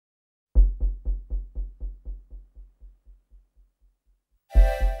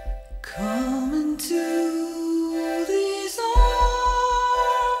into these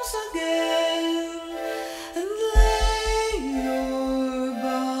arms again and lay your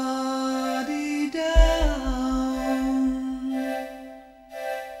body down.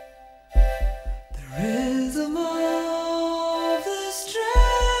 The rhythm of this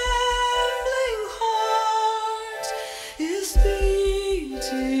trembling heart is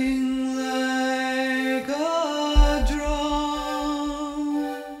beating like a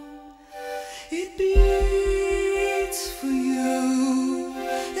drum. It beats for you,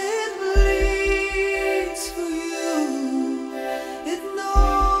 it bleeds for you, it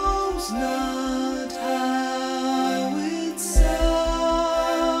knows not how it sounds,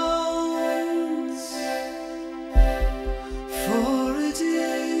 for it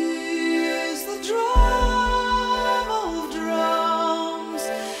is the drum of drums,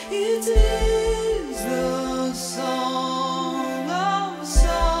 it is the song of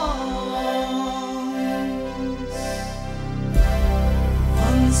songs.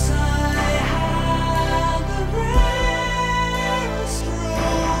 Once I had the rarest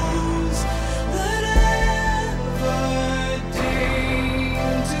rose that ever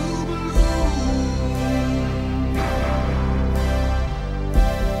deigned to bloom.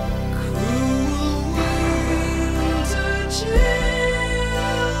 Cruel winter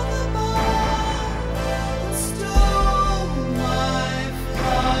chilled the bud and stole my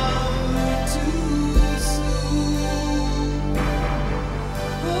flower too soon.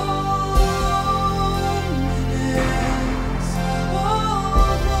 Loneliness,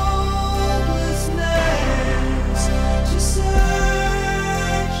 hopelessness, to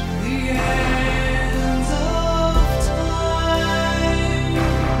search the ends of time.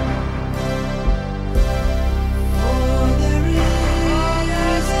 For there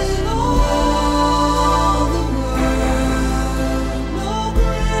is in all the world no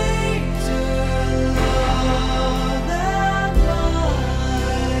greater love than mine.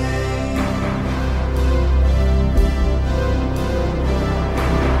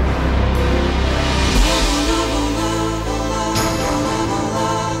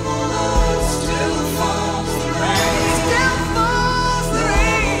 Still falls the rain, still falls the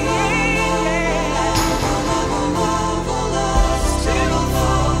rain, still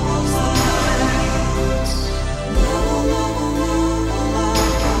falls the night.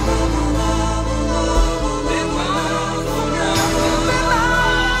 Live on forever, live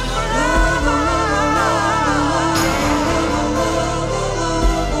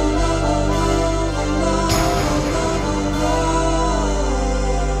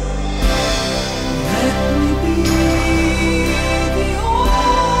Let me be the only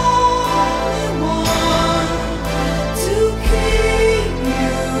one to keep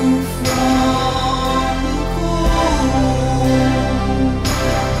you from the cold.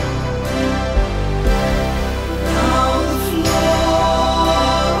 Now the floor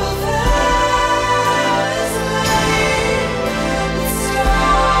of hell is laid with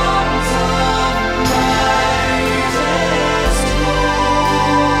stars of brightest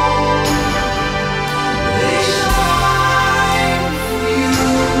gold. They shine for you,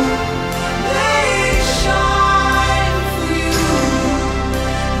 they shine for you,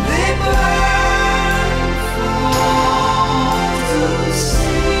 they burn for all to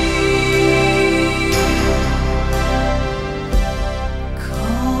see.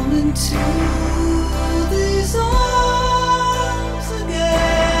 Come into these arms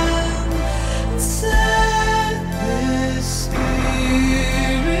again and set this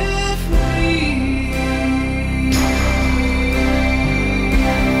spirit free.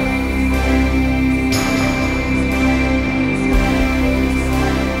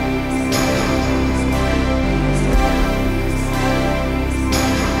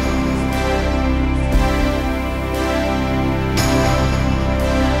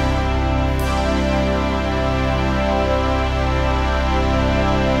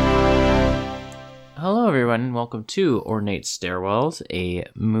 Hello, everyone. Welcome to Ornate Stairwells, a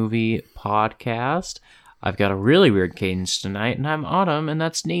movie podcast. I've got a really weird cadence tonight, and I'm Autumn, and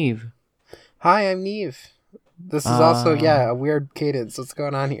that's Neve. Hi, I'm Neve. This is also, a weird cadence. What's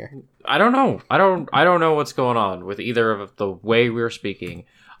going on here? I don't know. I don't know what's going on with either of the way we're speaking.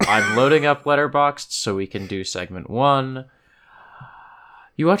 I'm loading up Letterboxd so we can do segment 1.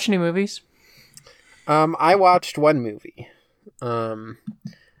 You watch any movies? I watched one movie.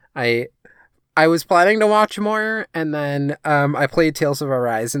 I was planning to watch more, and then I played Tales of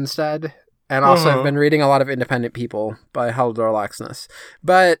Arise instead. And also I've been reading a lot of Independent People by Haldor Laxness.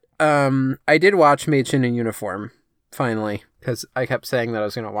 But I did watch Mage in a Uniform, finally, because I kept saying that I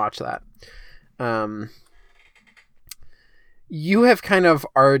was going to watch that. You have kind of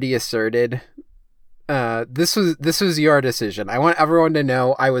already asserted this was your decision. I want everyone to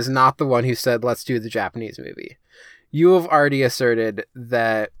know I was not the one who said let's do the Japanese movie. You have already asserted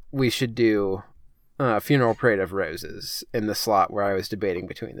that we should do Funeral Parade of Roses in the slot where I was debating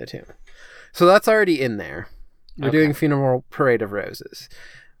between the two. So that's already in there. We're doing Funeral Parade of Roses.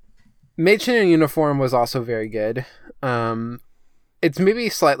 Mädchen in Uniform was also very good. It's maybe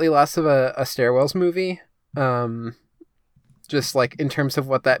slightly less of a stairwells movie. Just like in terms of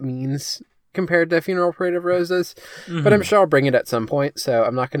what that means compared to Funeral Parade of Roses. Mm-hmm. But I'm sure I'll bring it at some point, so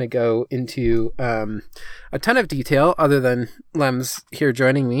I'm not going to go into a ton of detail other than Lem's here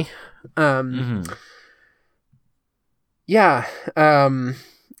joining me. Yeah,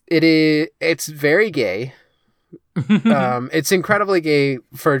 it's very gay. It's incredibly gay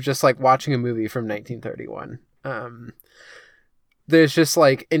for just like watching a movie from 1931. There's just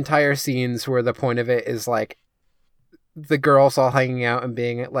like entire scenes where the point of it is like the girls all hanging out and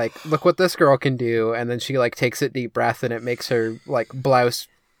being like, look what this girl can do, and then she like takes a deep breath and it makes her like blouse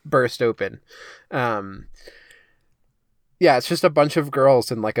burst open. Yeah, it's just a bunch of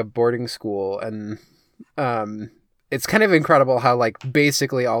girls in like a boarding school, and it's kind of incredible how like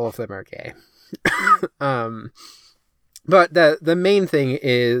basically all of them are gay. But the main thing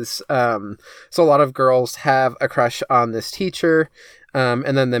is, so a lot of girls have a crush on this teacher,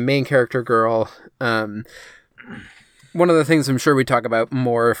 and then the main character girl, one of the things I'm sure we talk about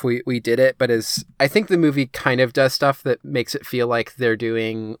more if we did it, but is I think the movie kind of does stuff that makes it feel like they're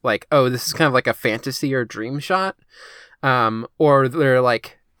doing like, oh, this is kind of like a fantasy or dream shot, or they're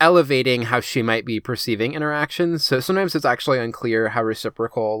like elevating how she might be perceiving interactions. So sometimes it's actually unclear how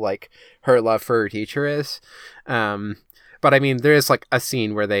reciprocal like her love for her teacher is. But I mean, there is like a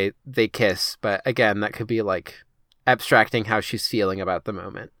scene where they kiss, but again, that could be like abstracting how she's feeling about the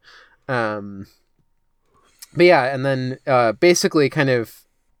moment. But yeah, and then basically kind of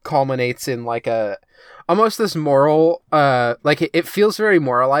culminates in like almost this moral, like it feels very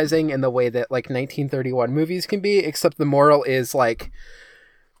moralizing in the way that like 1931 movies can be, except the moral is like,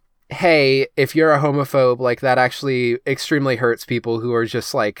 hey, if you're a homophobe, like that actually extremely hurts people who are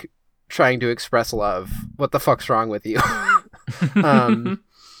just like trying to express love. What the fuck's wrong with you?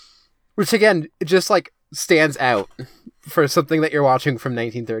 Which again, just like stands out for something that you're watching from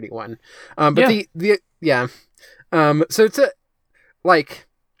 1931. So it's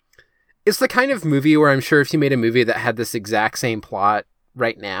it's the kind of movie where I'm sure if you made a movie that had this exact same plot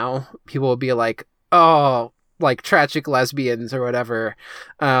right now, people would be like, oh, like tragic lesbians or whatever.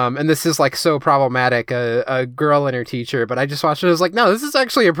 And this is like so problematic, a girl and her teacher, but I just watched it. I was like, no, this is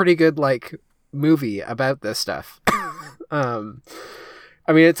actually a pretty good like movie about this stuff.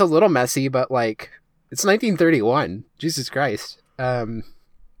 I mean, it's a little messy, but like it's 1931. Jesus Christ. But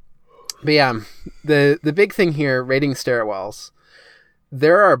yeah, the big thing here, rating stairwells.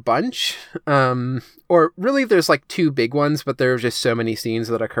 There are a bunch, or really there's like two big ones, but there are just so many scenes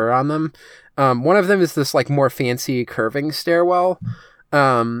that occur on them. One of them is this like more fancy curving stairwell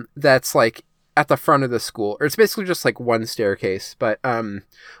that's like at the front of the school, or it's basically just like one staircase, but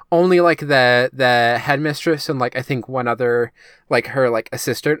only like the headmistress and like I think one other like her like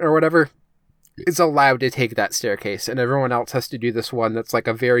assistant or whatever is allowed to take that staircase, and everyone else has to do this one that's like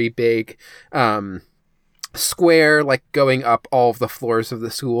a very big square, like going up all of the floors of the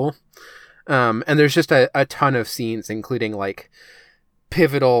school. And there's just a ton of scenes, including like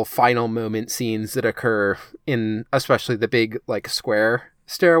pivotal final moment scenes that occur in especially the big like square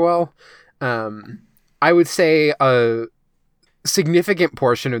stairwell. I would say a significant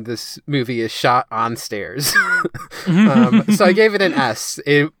portion of this movie is shot on stairs. So I gave it an S.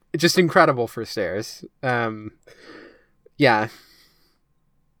 Just incredible for stairs. Yeah.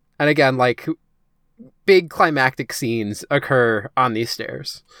 And again, like big climactic scenes occur on these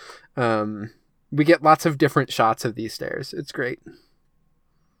stairs. We get lots of different shots of these stairs. It's great.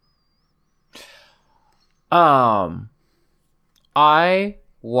 I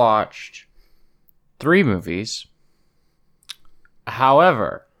watched 3 movies.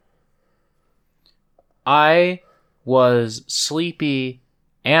 However, I was sleepy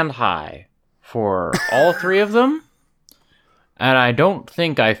and high for all 3 of them, and I don't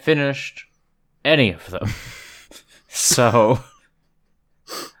think I finished any of them. So,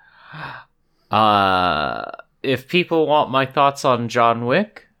 if people want my thoughts on John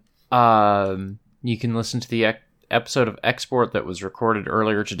Wick, you can listen to the episode of Export that was recorded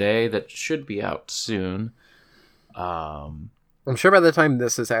earlier today that should be out soon. I'm sure by the time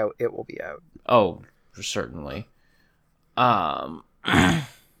this is out, it will be out. Oh, certainly. What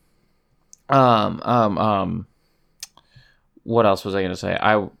else was I going to say?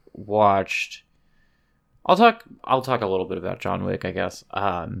 I watched... I'll talk a little bit about John Wick, I guess.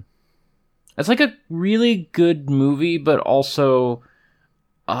 And It's like a really good movie, but also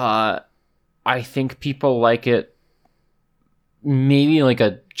I think people like it maybe like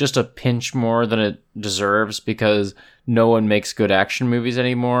just a pinch more than it deserves because no one makes good action movies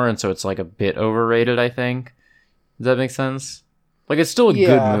anymore, and so it's like a bit overrated, I think. Does that make sense? Like, it's still a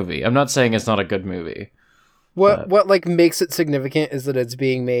good movie. I'm not saying it's not a good movie. What like makes it significant is that it's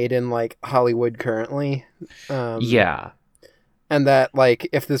being made in like Hollywood currently. Yeah. And that, like,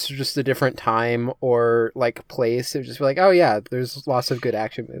 if this was just a different time or, like, place, it would just be like, oh, yeah, there's lots of good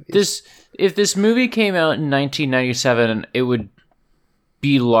action movies. If this movie came out in 1997, it would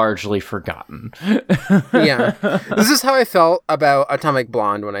be largely forgotten. Yeah. This is how I felt about Atomic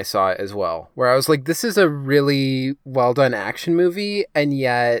Blonde when I saw it as well, where I was like, this is a really well-done action movie, and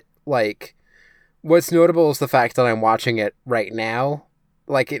yet, like, what's notable is the fact that I'm watching it right now,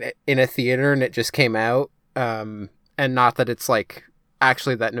 like, in a theater, and it just came out, and not that it's, like,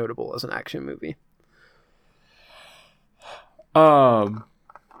 actually that notable as an action movie. But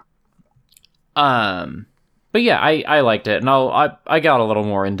yeah, I liked it, and I got a little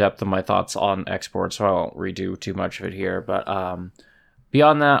more in depth in my thoughts on Export, so I won't redo too much of it here. But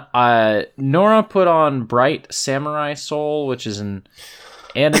beyond that, Nora put on Bright Samurai Soul, which is an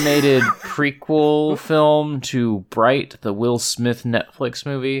animated prequel film to Bright, the Will Smith Netflix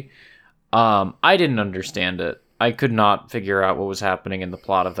movie. I didn't understand it. I could not figure out what was happening in the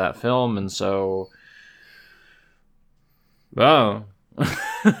plot of that film, and so... Oh.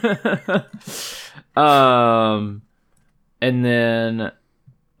 And then,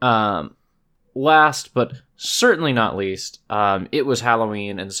 last but certainly not least, it was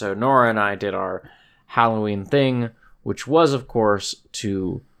Halloween, and so Nora and I did our Halloween thing, which was, of course,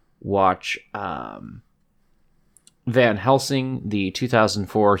 to watch, Van Helsing, the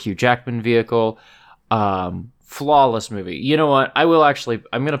 2004 Hugh Jackman vehicle. Flawless movie. You know what? I'm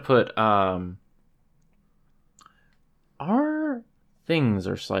gonna put, our things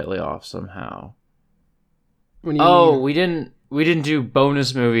are slightly off somehow. What do you mean? We didn't do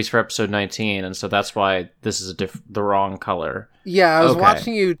bonus movies for episode 19, and so that's why this is the wrong color. Yeah, I was Okay.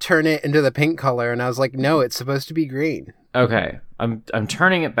 watching you turn it into the pink color, and I was like, no, it's supposed to be green. Okay, I'm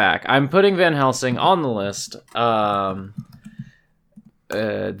turning it back. I'm putting Van Helsing on the list.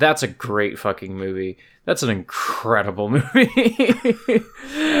 That's a great fucking movie. That's an incredible movie.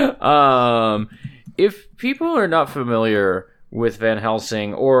 If people are not familiar with Van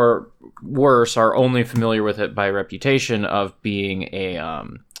Helsing, or worse, are only familiar with it by reputation of being a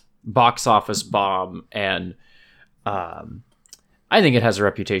box office bomb, and I think it has a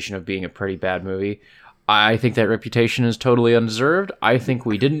reputation of being a pretty bad movie. I think that reputation is totally undeserved. I think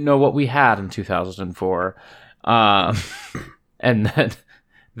we didn't know what we had in 2004, and that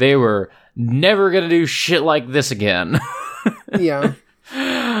they were never gonna do shit like this again. Yeah.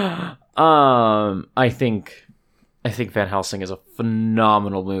 I think Van Helsing is a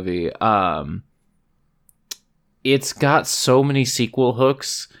phenomenal movie. It's got so many sequel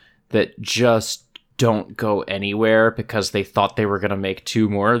hooks that just don't go anywhere because they thought they were going to make 2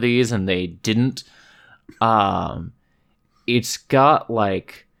 more of these and they didn't. It's got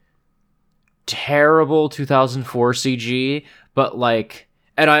like terrible 2004 CG, but like,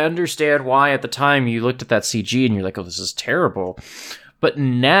 and I understand why at the time you looked at that CG and you're like, oh, this is terrible. But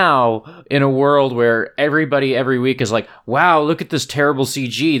now, in a world where everybody every week is like, wow, look at this terrible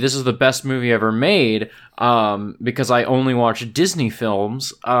CG. This is the best movie ever made. Because I only watch Disney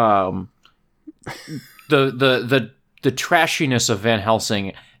films. The trashiness of Van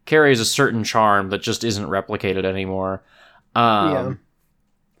Helsing carries a certain charm that just isn't replicated anymore. Oh,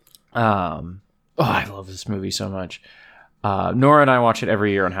 I love this movie so much. Nora and I watch it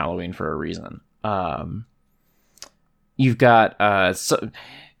every year on Halloween for a reason. You've got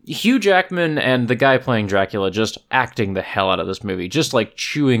Hugh Jackman and the guy playing Dracula just acting the hell out of this movie, just like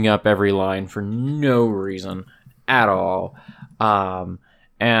chewing up every line for no reason at all. And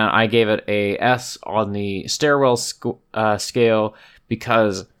I gave it a S on the stairwell scale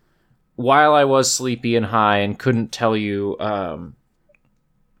because while I was sleepy and high and couldn't tell you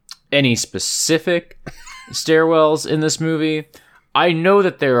any specific stairwells in this movie, I know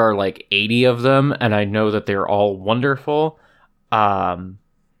that there are like 80 of them, and I know that they're all wonderful. I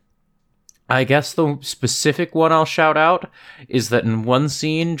guess the specific one I'll shout out is that in one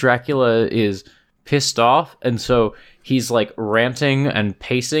scene, Dracula is pissed off, and so he's like ranting and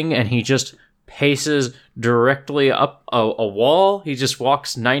pacing, and he just paces directly up a wall. He just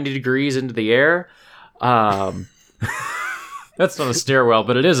walks 90 degrees into the air. That's not a stairwell,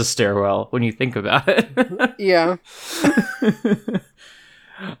 but it is a stairwell when you think about it. Yeah.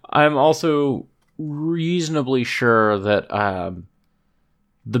 I'm also reasonably sure that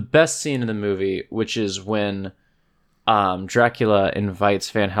the best scene in the movie, which is when Dracula invites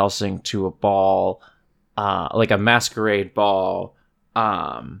Van Helsing to a ball, like a masquerade ball,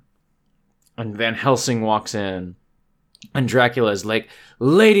 and Van Helsing walks in, and Dracula is like,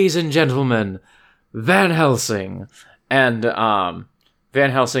 "Ladies and gentlemen, Van Helsing," and Van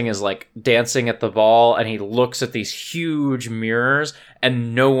Helsing is like dancing at the ball, and he looks at these huge mirrors,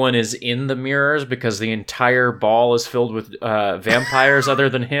 and no one is in the mirrors because the entire ball is filled with vampires other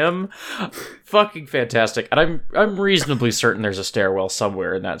than him. Fucking fantastic. And I'm reasonably certain there's a stairwell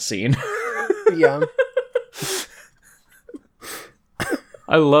somewhere in that scene. Yeah.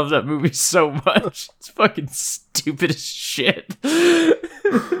 I love that movie so much. It's fucking stupid as shit. That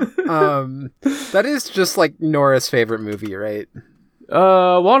is just like Nora's favorite movie, right?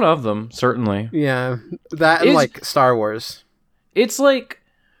 One of them, certainly. Yeah. That and like Star Wars. It's like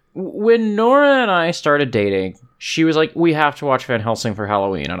when Nora and I started dating, she was like, "We have to watch Van Helsing for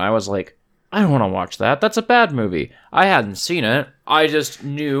Halloween." And I was like, "I don't want to watch that. That's a bad movie." I hadn't seen it. I just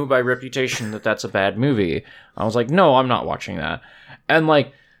knew by reputation that that's a bad movie. I was like, "No, I'm not watching that." And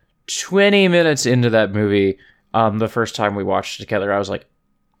like 20 minutes into that movie, the first time we watched it together, I was like,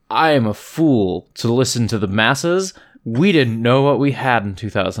 "I am a fool to listen to the masses. We didn't know what we had in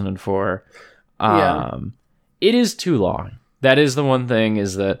 2004. It is too long. That is the one thing,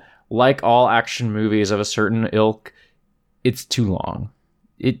 is that like all action movies of a certain ilk, it's too long.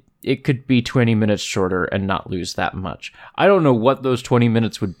 It could be 20 minutes shorter and not lose that much. I don't know what those 20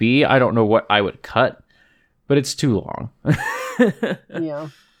 minutes would be. I don't know what I would cut, but it's too long. Yeah.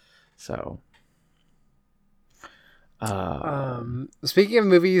 So... speaking of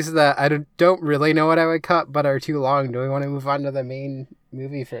movies that I don't really know what I would cut but are too long, do we want to move on to the main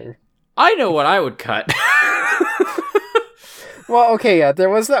movie for... I know what I would cut. Well, okay, yeah, there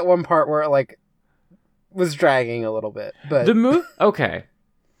was that one part where it, like, was dragging a little bit, but... The movie? Okay.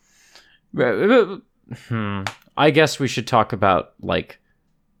 I guess we should talk about, like,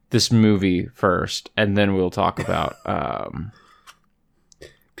 this movie first, and then we'll talk about,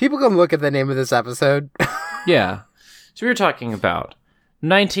 People can look at the name of this episode. Yeah. So we were talking about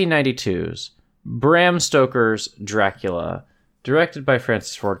 1992's Bram Stoker's Dracula, directed by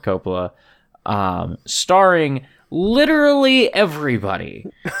Francis Ford Coppola, starring literally everybody.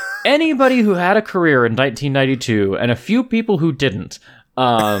 Anybody who had a career in 1992, and a few people who didn't,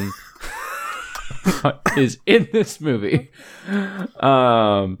 is in this movie.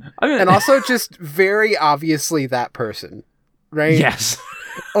 And also just very obviously that person, right? Yes.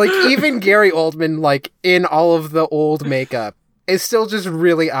 Like, even Gary Oldman, like, in all of the old makeup, is still just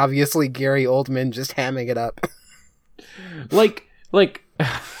really obviously Gary Oldman just hamming it up. Like,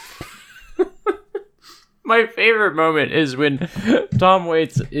 my favorite moment is when Tom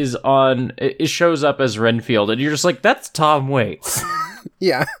Waits it shows up as Renfield, and you're just like, that's Tom Waits.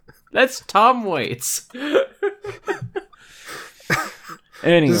 Yeah. That's Tom Waits.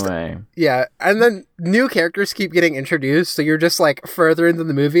 Anyway. Yeah, and then new characters keep getting introduced, so you're just, like, further into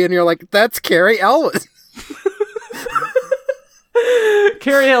the movie, and you're like, that's Carrie Elwes.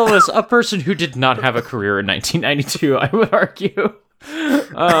 Carrie Elwes, a person who did not have a career in 1992, I would argue.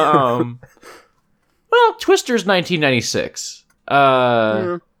 Well, Twister's 1996.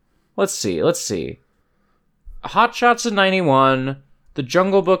 Let's see. Hot Shots in 91, The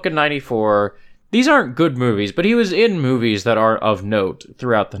Jungle Book in 94. These aren't good movies, but he was in movies that are of note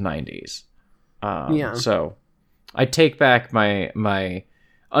throughout the 90s. So I take back my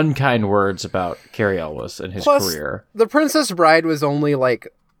unkind words about Cary Elwes and his career. The Princess Bride was only, like,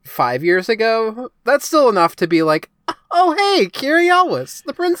 5 years ago. That's still enough to be like, oh, hey, Cary Elwes,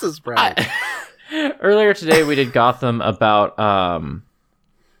 The Princess Bride. Earlier today, we did Gotham about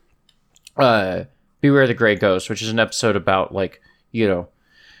Beware the Grey Ghost, which is an episode about, like, you know,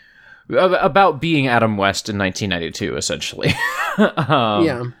 about being Adam West in 1992, essentially.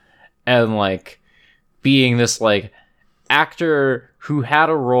 Yeah. And, like, being this, like, actor who had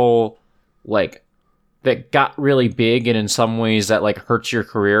a role, like, that got really big, and in some ways that, like, hurts your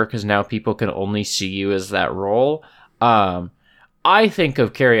career because now people can only see you as that role. I think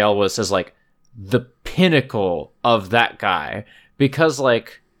of Cary Elwes as, like, the pinnacle of that guy, because,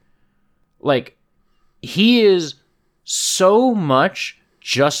 like, he is so much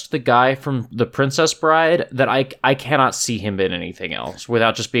just the guy from The Princess Bride that I cannot see him in anything else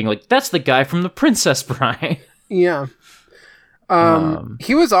without just being like, that's the guy from The Princess Bride. Yeah.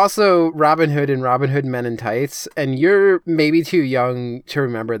 He was also Robin Hood in Robin Hood Men in Tights, and you're maybe too young to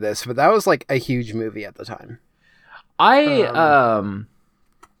remember this, but that was, like, a huge movie at the time. All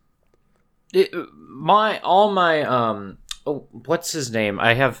my Oh, what's his name?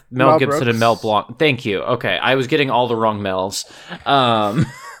 I have Mel Mel Gibson Brooks. and Mel Blanc. Thank you. Okay, I was getting all the wrong Mels.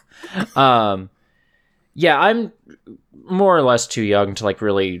 Yeah, I'm more or less too young to like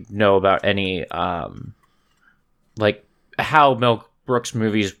really know about any like how Mel Brooks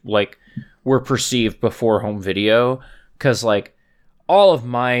movies like were perceived before home video, because like all of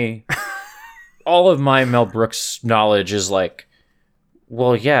my Mel Brooks knowledge is like,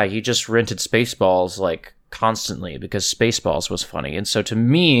 well, yeah, you just rented Spaceballs like constantly because Spaceballs was funny. And so to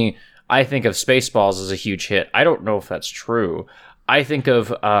me, I think of Spaceballs as a huge hit. I don't know if that's true. I think of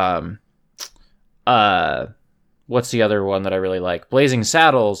what's the other one that I really like? Blazing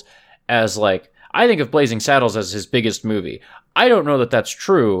Saddles as like, I think of Blazing Saddles as his biggest movie. I don't know that that's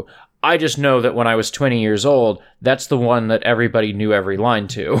true. I just know that when I was 20 years old, that's the one that everybody knew every line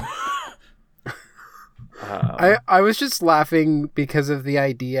to. I was just laughing because of the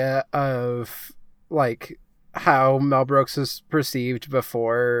idea of like how Mel Brooks was perceived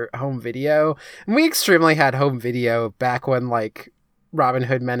before home video. And we extremely had home video back when like Robin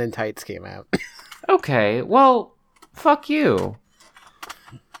Hood Men in Tights came out. Okay, well, fuck you.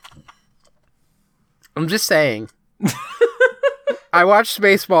 I'm just saying. I watched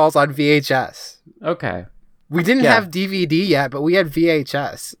Spaceballs on VHS. Okay. We didn't have DVD yet, but we had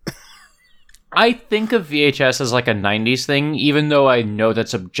VHS. I think of VHS as like a 90s thing, even though I know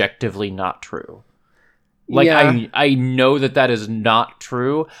that's objectively not true. Like, Yeah. I know that is not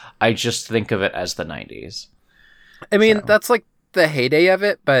true. I just think of it as the 90s. I mean, So. that's like the heyday of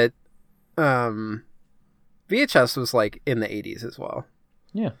it, but VHS was like in the 80s as well.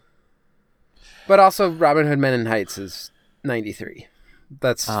 Yeah. But also Robin Hood Men in Tights is 93.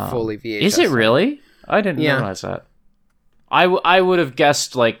 That's fully VHS. Is it really? I didn't realize that. I would have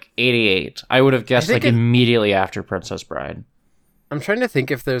guessed like 88. I would have guessed like immediately after Princess Bride. I'm trying to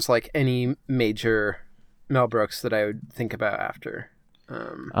think if there's like any major Mel Brooks that I would think about after.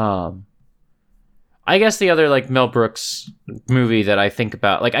 I guess the other like Mel Brooks movie that I think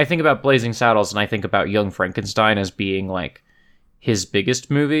about, like I think about Blazing Saddles and I think about Young Frankenstein as being like his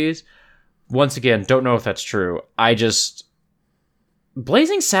biggest movies. Once again, don't know if that's true.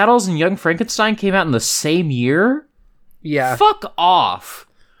 Blazing Saddles and Young Frankenstein came out in the same year? Yeah. Fuck off.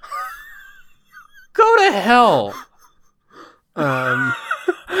 Go to hell.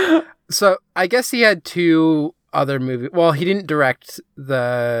 So I guess he had two other movies. Well, he didn't direct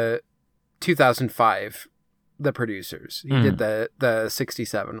the 2005, The Producers. He did the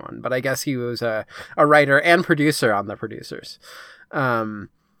 67 one, but I guess he was a writer and producer on The Producers.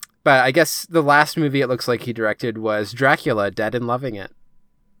 But I guess the last movie it looks like he directed was Dracula, Dead and Loving It.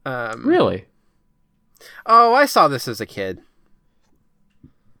 Really? Oh, I saw this as a kid.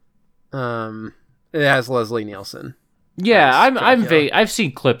 It has Leslie Nielsen. Yeah, I'm Dracula. I've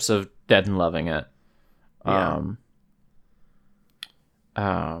seen clips of Dead and Loving It. I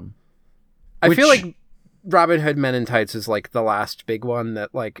Which- feel like Robin Hood Men in Tights is like the last big one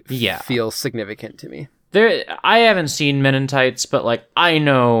that like feels significant to me. I haven't seen Men in Tights, but like I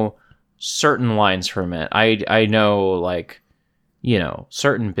know certain lines from it. I know like, you know,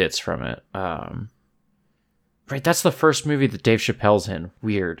 certain bits from it. Right, that's the first movie that Dave Chappelle's in.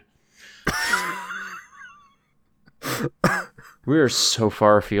 Weird. We are so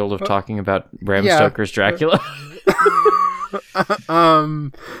far afield of talking about Bram Stoker's Dracula.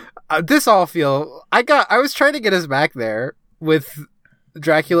 This all feel I was trying to get us back there with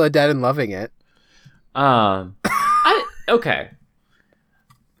Dracula, Dead and Loving It. Okay.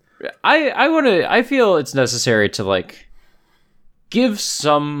 I feel it's necessary to like give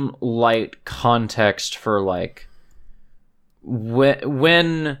some light context for like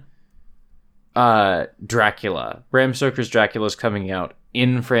when Dracula, Bram Stoker's Dracula is coming out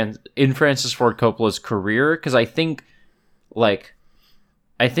in Francis Ford Coppola's career, because I think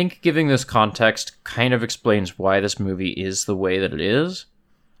giving this context kind of explains why this movie is the way that it is.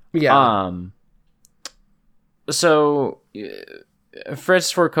 Yeah. So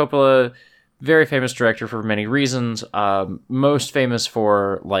Francis Ford Coppola, very famous director for many reasons. Most famous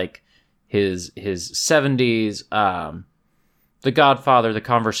for like his 70s, The Godfather, The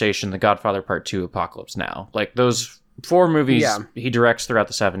Conversation, The Godfather Part 2, Apocalypse Now. Like those 4 movies he directs throughout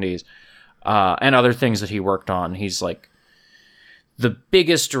the 70s, and other things that he worked on. He's like the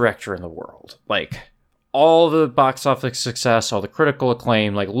biggest director in the world. Like all the box office success, all the critical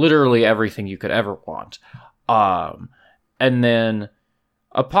acclaim, like literally everything you could ever want. And then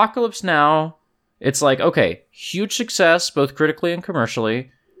Apocalypse Now, it's like, okay, huge success, both critically and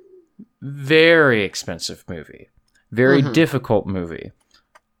commercially. Very expensive movie. Very difficult movie.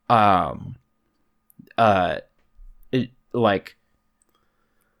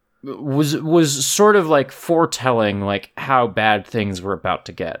 was sort of like foretelling like how bad things were about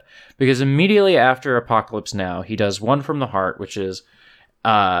to get, because immediately after Apocalypse Now, he does One from the Heart, which is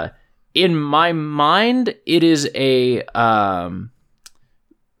in my mind it is a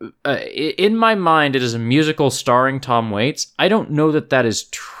musical starring Tom Waits. I don't know that that is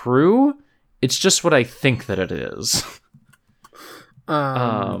true. It's just what I think that it is.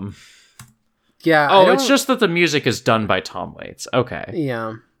 Yeah. Oh, it's just that the music is done by Tom Waits. Okay.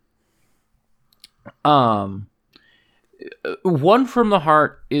 Yeah. One from the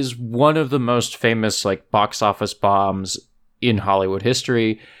Heart is one of the most famous like box office bombs in Hollywood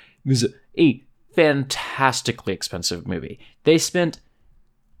history. It was a fantastically expensive movie. They spent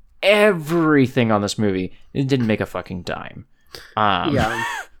everything on this movie. It didn't make a fucking dime. Yeah.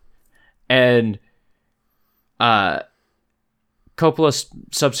 And Coppola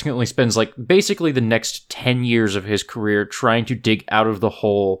subsequently spends like basically the next 10 years of his career trying to dig out of the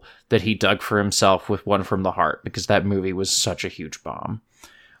hole that he dug for himself with One from the Heart, because that movie was such a huge bomb.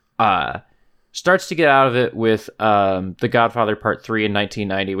 Starts to get out of it with The Godfather Part 3 in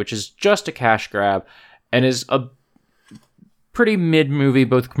 1990, which is just a cash grab and is a pretty mid movie,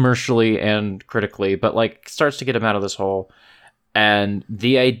 both commercially and critically, but like starts to get him out of this hole. And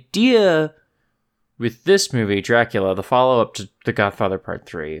the idea with this movie, Dracula, the follow-up to The Godfather Part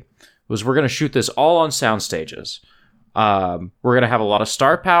 3, was we're going to shoot this all on sound stages. We're going to have a lot of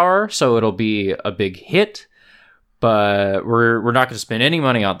star power, so it'll be a big hit, but we're not going to spend any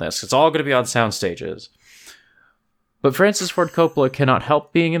money on this. It's all going to be on sound stages. But Francis Ford Coppola cannot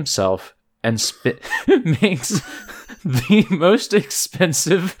help being himself and makes the most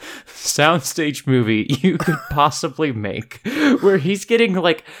expensive soundstage movie you could possibly make, where he's getting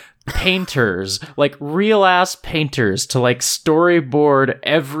like painters, like real ass painters, to like storyboard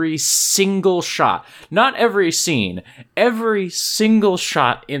every single shot. Not every scene, every single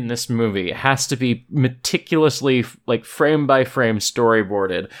shot in this movie has to be meticulously like frame by frame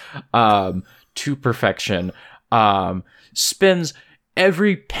storyboarded to perfection. Spends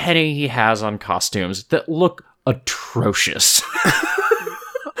every penny he has on costumes that look atrocious.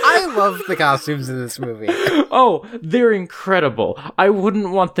 I love the costumes in this movie. Oh, they're incredible. I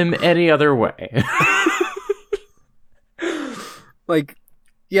wouldn't want them any other way. Like,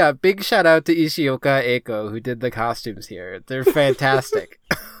 yeah, big shout out to Ishioka Eiko, who did the costumes here. They're fantastic.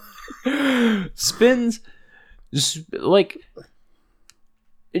 Spends like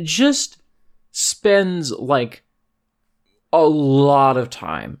a lot of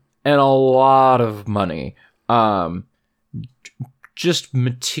time and a lot of money just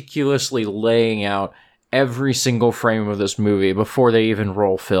meticulously laying out every single frame of this movie before they even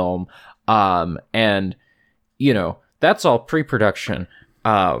roll film. And, you know, that's all pre-production.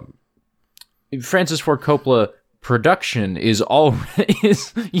 Francis Ford Coppola production is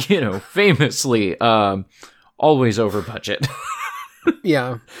famously always over budget.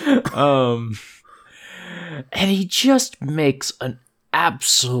 Yeah. And he just makes an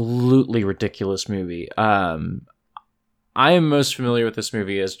absolutely ridiculous movie. I am most familiar with this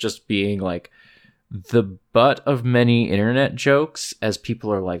movie as just being like the butt of many internet jokes, as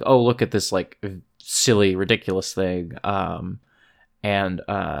people are like, oh, look at this like silly, ridiculous thing. And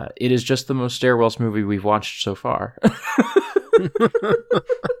it is just the most Stairwells movie we've watched so far.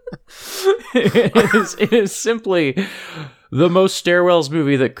 It is simply the most Stairwells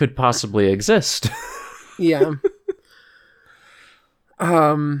movie that could possibly exist. Yeah.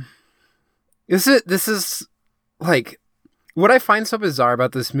 This is like, what I find so bizarre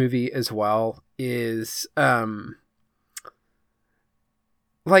about this movie as well is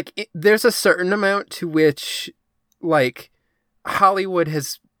there's a certain amount to which like Hollywood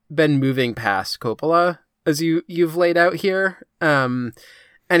has been moving past Coppola, as you've laid out here, and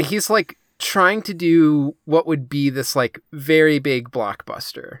he's like trying to do what would be this like very big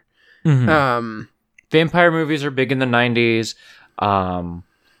blockbuster. Mm-hmm. Vampire movies are big in the 90s.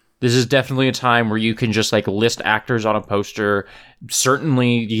 This is definitely a time where you can just like list actors on a poster.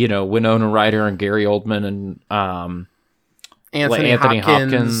 Certainly, you know, Winona Ryder and Gary Oldman and Anthony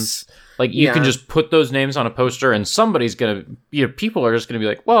Hopkins. Like, you can just put those names on a poster and somebody's gonna, you know, people are just gonna be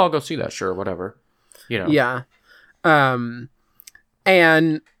like, well, I'll go see that, sure, whatever. You know. Yeah. And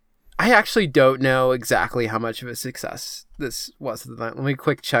I actually don't know exactly how much of a success this was at the time. Let me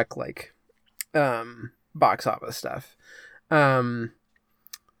quick check like box office stuff.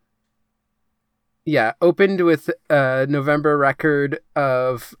 Yeah, opened with a November record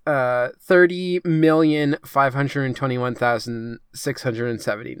of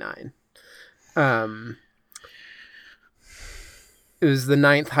 30,521,679. It was the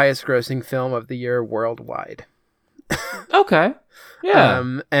 9th highest grossing film of the year worldwide. Okay.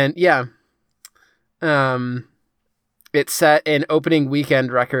 Yeah. And yeah. It set an opening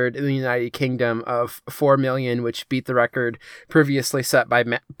weekend record in the United Kingdom of 4 million, which beat the record previously set by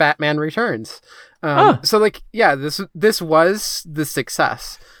Batman Returns. So like, yeah, this was the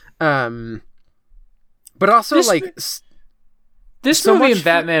success. But also this movie and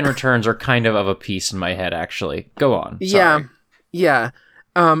Batman Returns are kind of a piece in my head, actually. Go on. Sorry. Yeah.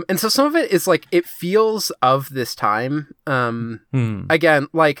 And so some of it is like, it feels of this time. Again,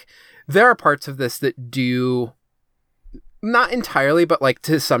 like there are parts of this that do, not entirely, but like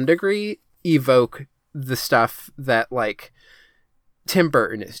to some degree, evoke the stuff that like Tim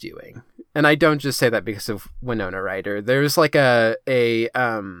Burton is doing. And I don't just say that because of Winona Ryder. There's like there's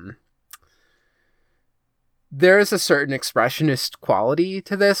a certain expressionist quality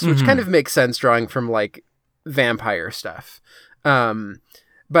to this, which kind of makes sense drawing from like vampire stuff.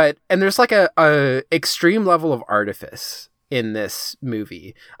 But there's like a extreme level of artifice in this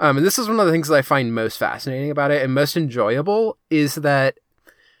movie. And this is one of the things that I find most fascinating about it and most enjoyable is that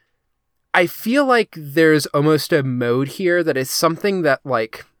I feel like there's almost a mode here that is something that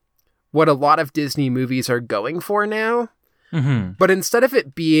like what a lot of Disney movies are going for now. But instead of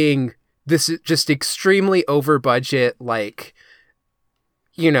it being this just extremely over budget, like,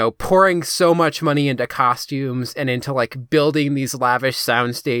 you know, pouring so much money into costumes and into like building these lavish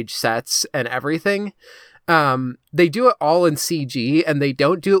soundstage sets and everything, they do it all in CG, and they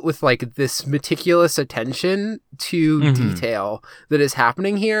don't do it with like this meticulous attention to detail that is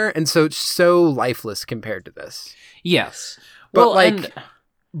happening here. And so it's so lifeless compared to this. Yes. But like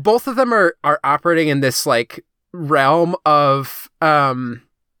both of them are operating in this like realm of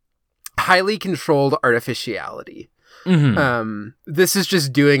highly controlled artificiality. This is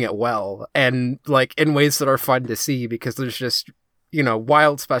just doing it well, and like in ways that are fun to see because there's just, you know,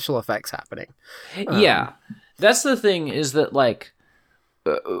 wild special effects happening. Yeah, that's the thing, is that like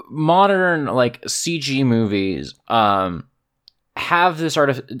modern like CG movies have this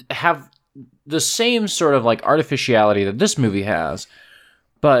have the same sort of like artificiality that this movie has,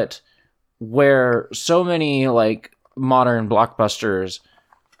 but where so many like modern blockbusters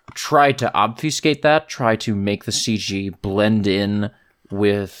try to obfuscate that, try to make the CG blend in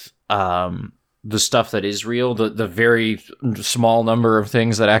with the stuff that is real, the very small number of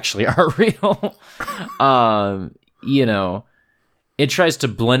things that actually are real. You know, it tries to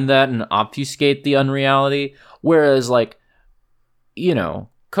blend that and obfuscate the unreality, whereas like, you know,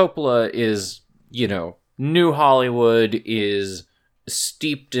 Coppola is, you know, New Hollywood, is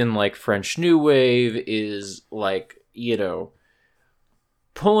steeped in like French New Wave, is like, you know,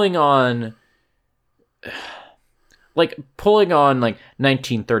 pulling on like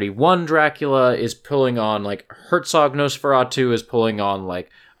 1931 Dracula, is pulling on like Herzog Nosferatu, is pulling on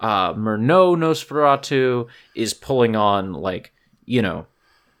like Murnau Nosferatu, is pulling on like, you know,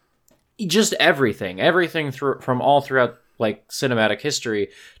 just everything from all throughout like cinematic history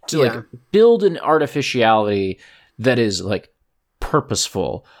to like build an artificiality that is like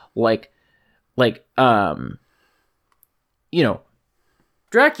purposeful, like you know,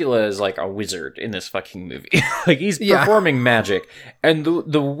 Dracula is like a wizard in this fucking movie. Like he's performing magic, and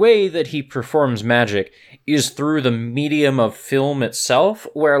the way that he performs magic is through the medium of film itself,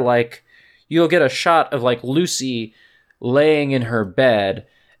 where like you'll get a shot of like Lucy laying in her bed,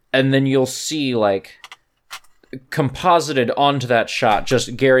 and then you'll see like composited onto that shot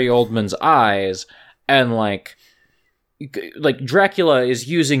just Gary Oldman's eyes, and like Dracula is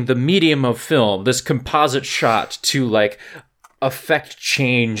using the medium of film, this composite shot, to like affect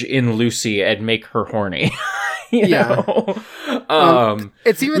change in Lucy and make her horny. you know?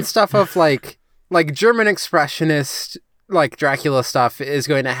 It's even stuff of like German expressionist like Dracula stuff is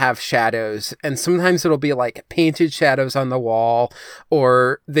going to have shadows, and sometimes it'll be like painted shadows on the wall,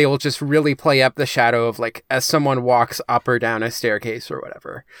 or they will just really play up the shadow of like as someone walks up or down a staircase or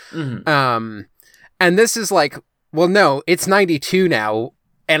whatever. And this is like, well, no, it's 92 now,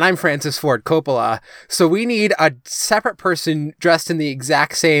 and I'm Francis Ford Coppola, so we need a separate person dressed in the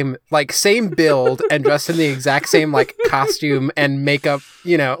exact same, like, same build and dressed in the exact same, like, costume and makeup,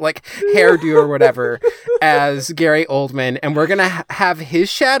 you know, like, hairdo or whatever as Gary Oldman, and we're gonna have his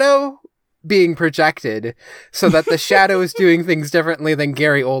shadow being projected so that the shadow is doing things differently than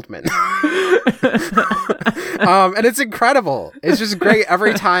Gary Oldman. And it's incredible. It's just great.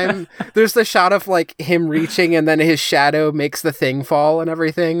 Every time there's the shot of like him reaching and then his shadow makes the thing fall and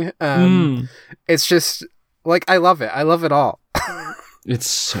everything. It's just like, I love it. I love it all. It's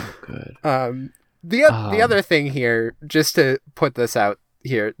so good. The other thing here, just to put this out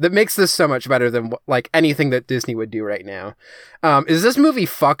here, that makes this so much better than like anything that Disney would do right now, is this movie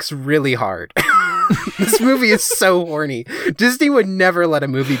fucks really hard. This movie is so horny. Disney would never let a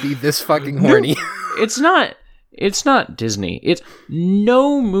movie be this fucking horny. It's not Disney. It's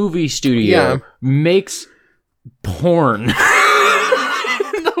no movie studio makes porn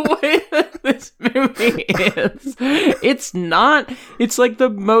the way that this movie is. It's like the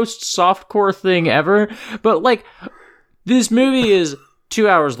most softcore thing ever, but like this movie is 2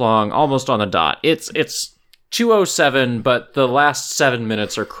 hours long, almost on the dot. It's 2:07, but the last 7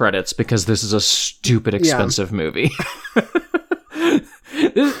 minutes are credits because this is a stupid expensive movie.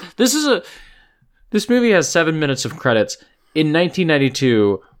 This movie has 7 minutes of credits in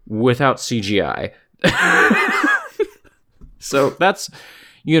 1992 without CGI. So that's,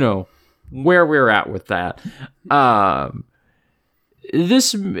 where we're at with that.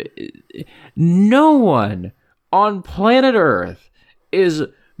 No one on planet Earth is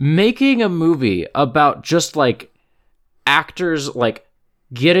making a movie about just like actors like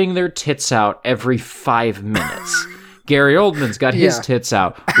getting their tits out every 5 minutes. Gary Oldman's got his tits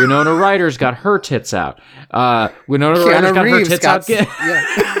out. Winona Ryder's got her tits out. Winona Ryder's got her tits out.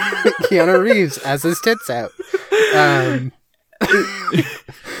 Keanu Reeves has his tits out.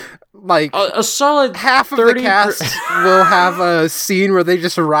 Like a solid half of the cast will have a scene where they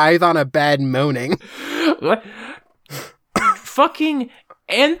just writhe on a bed moaning. Fucking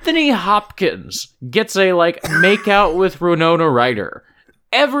Anthony Hopkins gets a make out with Winona Ryder.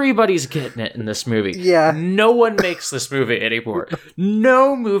 Everybody's getting it in this movie. Yeah. No one makes this movie anymore.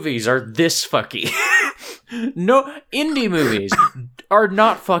 No movies are this fucky. No indie movies are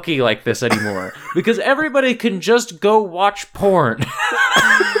not fucky like this anymore because everybody can just go watch porn.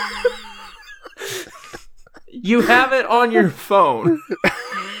 You have it on your phone.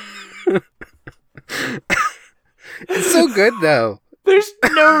 It's so good though. There's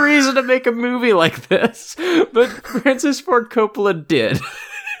no reason to make a movie like this, but Francis Ford Coppola did.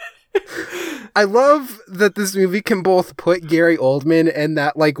 I love that this movie can both put Gary Oldman in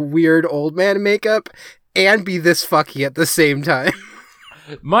that weird old man makeup and be this fucky at the same time.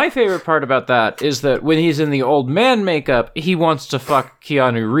 My favorite part about that is that when he's in the old man makeup, he wants to fuck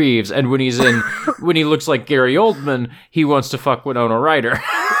Keanu Reeves, and when he looks like Gary Oldman, he wants to fuck Winona Ryder.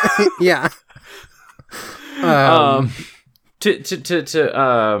 Yeah.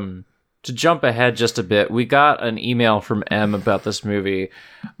 To jump ahead just a bit, we got an email from M about this movie,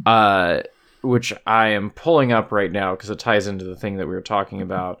 which I am pulling up right now because it ties into the thing that we were talking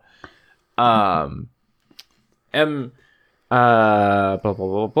about. Blah, blah,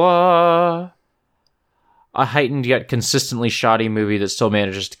 blah, blah. A heightened yet consistently shoddy movie that still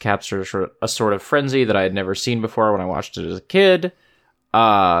manages to capture a sort of frenzy that I had never seen before when I watched it as a kid.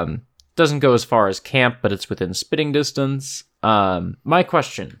 Doesn't go as far as camp, but it's within spitting distance. My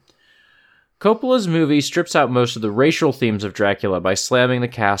question. Coppola's movie strips out most of the racial themes of Dracula by slamming the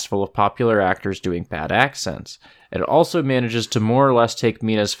cast full of popular actors doing bad accents. It also manages to more or less take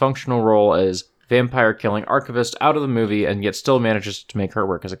Mina's functional role as vampire-killing archivist out of the movie and yet still manages to make her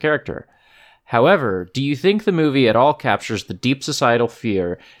work as a character. However, do you think the movie at all captures the deep societal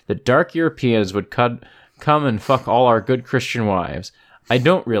fear that dark Europeans would come and fuck all our good Christian wives? I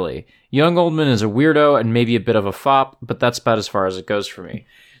don't really. Young Oldman is a weirdo and maybe a bit of a fop, but that's about as far as it goes for me.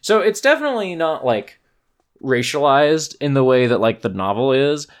 So it's definitely not racialized in the way that the novel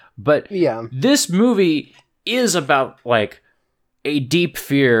is, but this movie is about a deep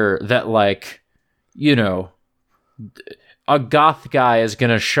fear that a goth guy is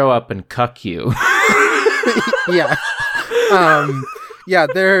gonna show up and cuck you. Yeah. Yeah,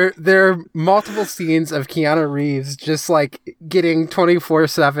 there are multiple scenes of Keanu Reeves just getting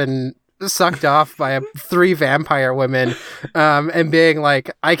 24/7 sucked off by 3 vampire women, and being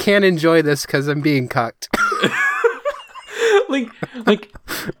I can't enjoy this because I'm being cucked.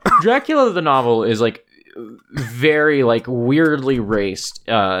 Dracula the novel is very weirdly raced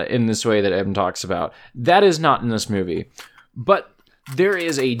in this way that Em talks about. That is not in this movie, but there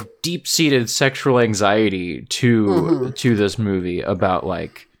is a deep-seated sexual anxiety to this movie about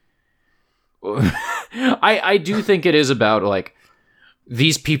I do think it is about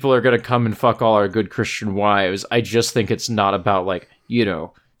these people are gonna come and fuck all our good Christian wives. I just think it's not about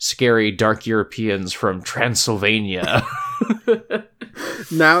scary dark Europeans from Transylvania.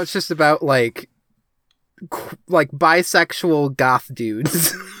 Now it's just about bisexual goth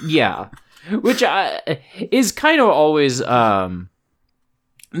dudes. Yeah, which is kind of always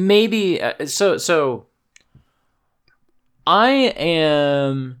maybe so I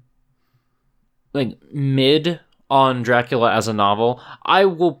am mid on Dracula as a novel. I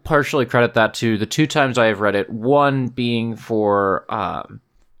will partially credit that to the 2 times I have read it. One being for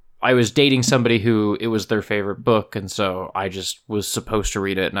I was dating somebody who it was their favorite book, and so I just was supposed to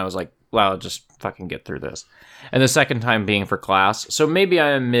read it, and I was well, I'll just fucking get through this. And the second time being for class. So maybe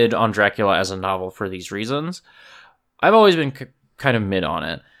I am mid on Dracula as a novel for these reasons. I've always been kind of mid on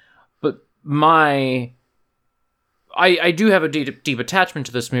it. But I do have a deep attachment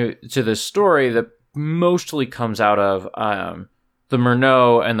to this story that mostly comes out of the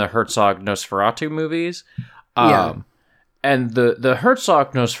Murnau and the Herzog Nosferatu movies. And the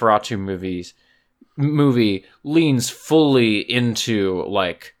Herzog Nosferatu movie leans fully into,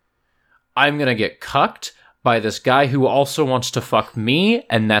 like, I'm gonna get cucked by this guy who also wants to fuck me,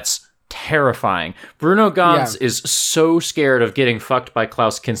 and that's terrifying. Bruno Ganz is so scared of getting fucked by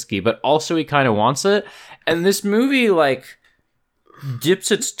Klaus Kinski, but also he kind of wants it. And this movie, like,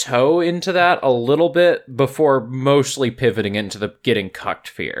 dips its toe into that a little bit before mostly pivoting into the getting cucked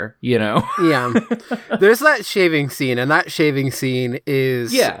fear, you know? Yeah. There's that shaving scene, and that shaving scene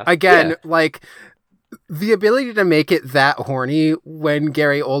is, like, the ability to make it that horny when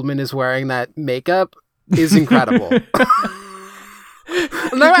Gary Oldman is wearing that makeup is incredible.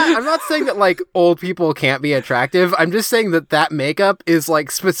 I'm not saying that, like, old people can't be attractive. I'm just saying that makeup is,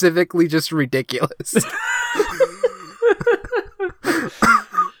 like, specifically just ridiculous.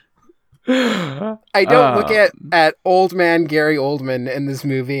 I don't look at old man Gary Oldman in this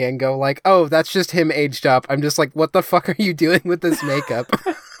movie and go like, oh, that's just him aged up. I'm just like, what the fuck are you doing with this makeup?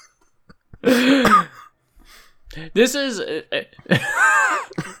 This is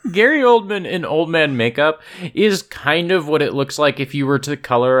Gary Oldman in old man makeup is kind of what it looks like if you were to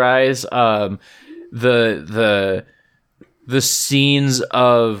colorize the scenes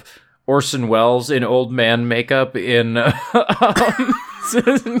of Orson Welles in old man makeup in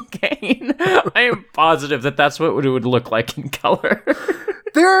Citizen Kane. I am positive that that's what it would look like in color.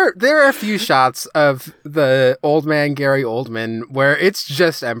 There are a few shots of the old man Gary Oldman where it's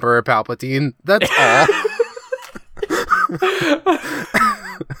just Emperor Palpatine. That's all.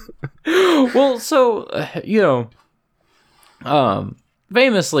 Well, so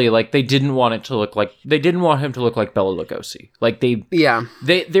famously, like, they didn't want him to look like Bela Lugosi. Like,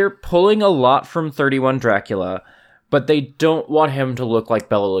 they're pulling a lot from 31 Dracula, but they don't want him to look like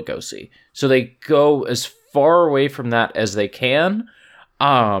Bela Lugosi. So they go as far away from that as they can.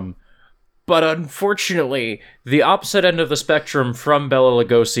 But unfortunately, the opposite end of the spectrum from Bela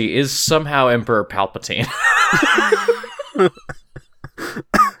Lugosi is somehow Emperor Palpatine.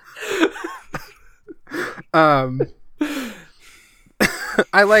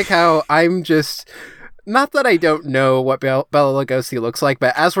 I like how I'm just, not that I don't know what Bela Lugosi looks like,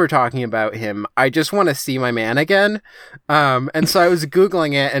 but as we're talking about him, I just want to see my man again. And so I was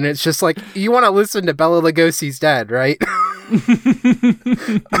Googling it, and it's just like, you want to listen to Bela Lugosi's Dead, right?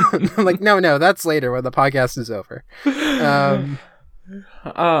 I'm like, no, that's later when the podcast is over. God,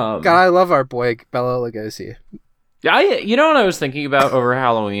 I love our boy Bela Lugosi. Yeah, you know what I was thinking about over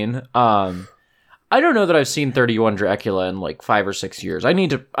Halloween? I don't know that I've seen 31 Dracula in like 5 or 6 years. I need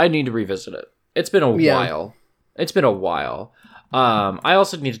to revisit it. It's been a while. It's been a while. I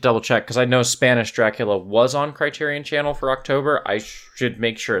also need to double check because I know Spanish Dracula was on Criterion Channel for October. I should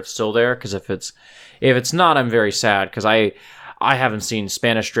make sure it's still there, because if it's not, I'm very sad, because I haven't seen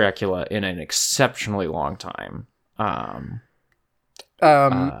Spanish Dracula in an exceptionally long time.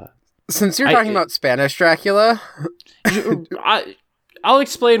 Since you're talking about Spanish Dracula, I'll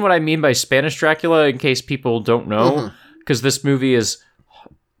explain what I mean by Spanish Dracula in case people don't know, because this movie is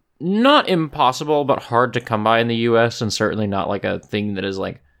not impossible, but hard to come by in the US, and certainly not like a thing that is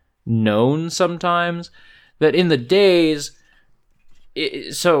like known sometimes. That in the days,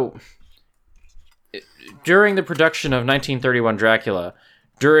 during the production of 1931 Dracula,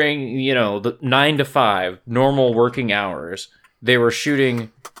 during, the 9 to 5 normal working hours, they were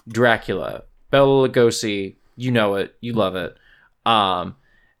shooting Dracula, Bela Lugosi, you know it, you love it. And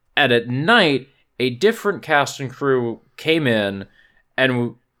at night, a different cast and crew came in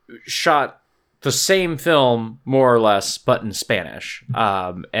and shot the same film, more or less, but in Spanish.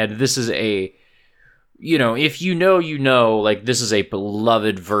 And this is if you know, like, this is a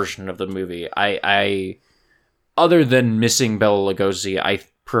beloved version of the movie. I other than missing Bela Lugosi, I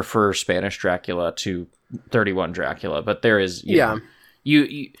prefer Spanish Dracula to 31 Dracula, but there is,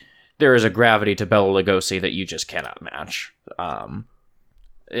 there is a gravity to Bela Lugosi that you just cannot match. And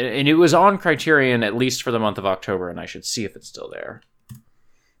it was on Criterion at least for the month of October, and I should see if it's still there.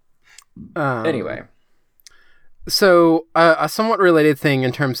 Anyway. So, a somewhat related thing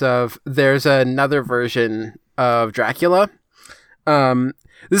in terms of there's another version of Dracula.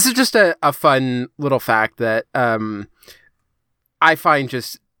 This is just a fun little fact that I find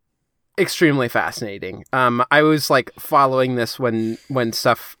just extremely fascinating. I was like following this when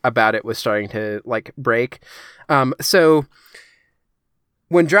stuff about it was starting to like break. So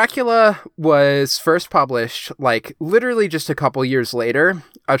when Dracula was first published, like literally just a couple years later,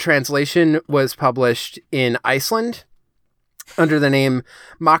 a translation was published in Iceland under the name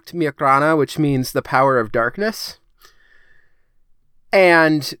Makt Myrkrana, which means the power of darkness.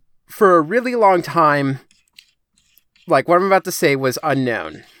 And for a really long time, like what I'm about to say was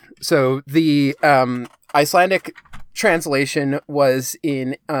unknown. So the Icelandic translation was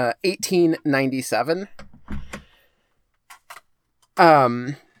in 1897.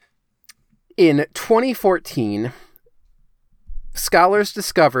 In 2014, scholars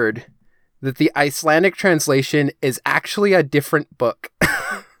discovered that the Icelandic translation is actually a different book.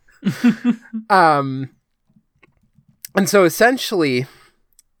 And so essentially,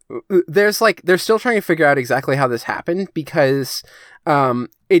 they're still trying to figure out exactly how this happened, because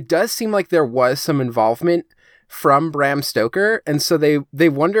it does seem like there was some involvement from Bram Stoker, and so they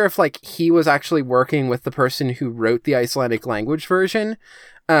wonder if like he was actually working with the person who wrote the Icelandic language version,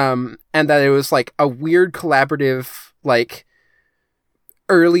 and that it was like a weird collaborative, like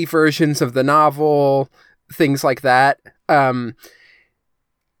early versions of the novel, things like that. I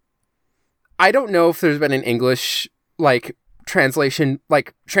don't know if there's been an English like translation,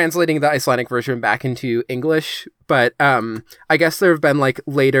 like translating the Icelandic version back into English, but I guess there have been like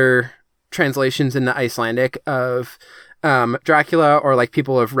later translations into Icelandic of Dracula, or like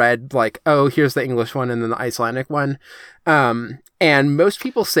people have read like, oh, here's the English one and then the Icelandic one. And most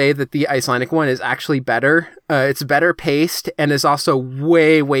people say that the Icelandic one is actually better. It's better paced and is also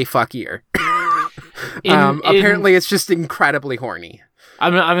way, way fuckier. Apparently it's just incredibly horny.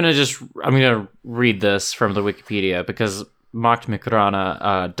 I'm gonna read this from the Wikipedia, because Makt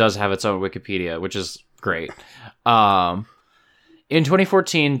Myrkrana does have its own Wikipedia, which is great. In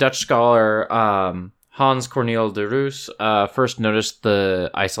 2014, Dutch scholar Hans Cornel de Roos first noticed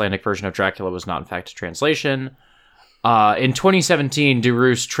the Icelandic version of Dracula was not in fact a translation. In 2017, de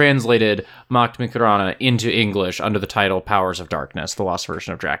Roos translated Makt Myrkrana into English under the title Powers of Darkness, the lost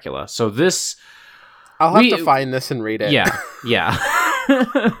version of Dracula. So this... I'll have to find this and read it. Yeah.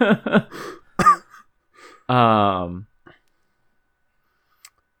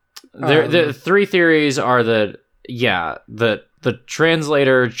 The three theories are that, the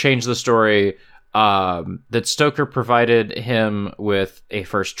translator changed the story, that Stoker provided him with a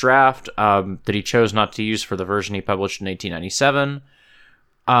first draft that he chose not to use for the version he published in 1897.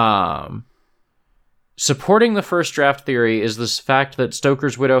 Supporting the first draft theory is this fact that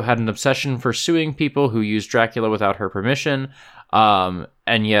Stoker's widow had an obsession for suing people who used Dracula without her permission, and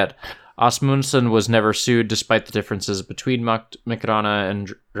yet Asmundsen was never sued despite the differences between Myrkrana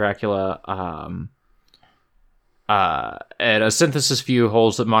and Dracula. And a synthesis view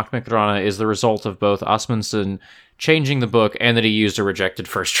holds that Makt Myrkrana is the result of both Asmundsen changing the book and that he used a rejected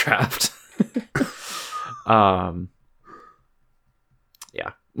first draft.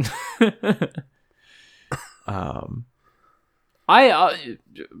 Yeah.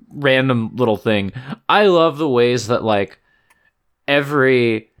 Random little thing. I love the ways that like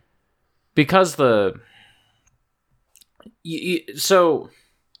so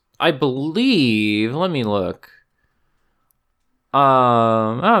I believe, let me look.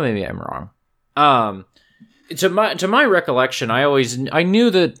 Maybe I'm wrong. To my recollection, I knew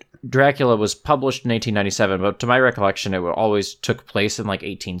that Dracula was published in 1897, but to my recollection, it always took place in like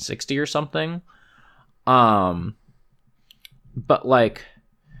 1860 or something. But like,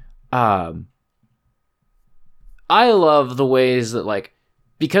 I love the ways that like,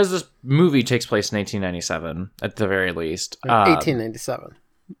 because this movie takes place in 1897 at the very least. 1897.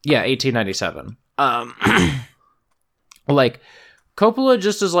 Yeah, 1897. Like, Coppola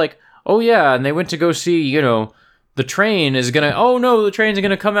just is like, oh yeah, and they went to go see, the train is gonna, oh no, the train's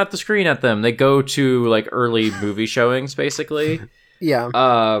gonna come at the screen at them. They go to, like, early movie showings, basically. Yeah.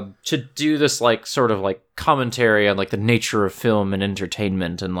 To do this, like, sort of, like, commentary on, like, the nature of film and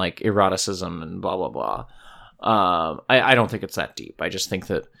entertainment and, like, eroticism and blah, blah, blah. I don't think it's that deep. I just think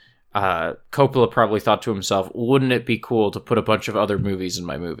that Coppola probably thought to himself, wouldn't it be cool to put a bunch of other movies in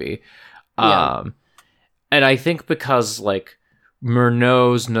my movie? Yeah. And I think because, like,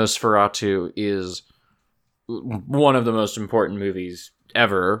 Murnau's Nosferatu is one of the most important movies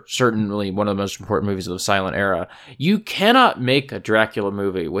ever, certainly one of the most important movies of the silent era, you cannot make a Dracula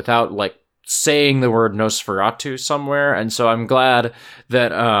movie without, like, saying the word Nosferatu somewhere, and so I'm glad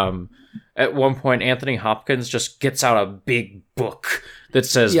that at one point Anthony Hopkins just gets out a big book that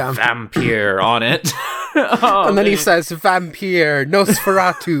says vampire on it. And then he says, vampire,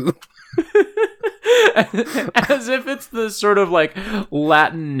 Nosferatu. As if it's the sort of like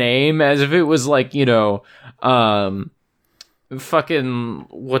Latin name, as if it was like, fucking,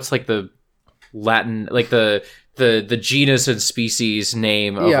 what's like the Latin, like the genus and species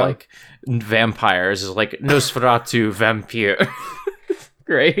name of like vampires is like Nosferatu vampire.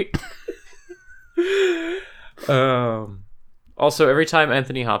 Great. Also, every time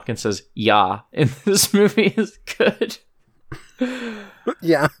Anthony Hopkins says "yeah" in this movie is good.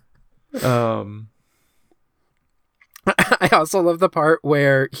 Yeah. I also love the part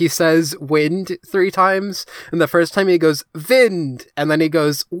where he says "wind" 3 times, and the first time he goes "vind," and then he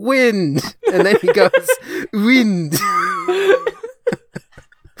goes "wind," and then he goes "wind."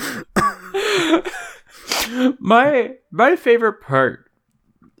 My favorite part,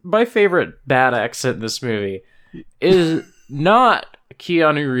 my favorite bad accent in this movie is not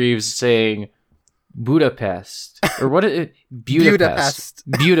Keanu Reeves saying Budapest or what is it? Budapest.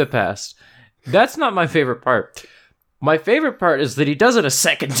 That's not my favorite part. My favorite part is that he does it a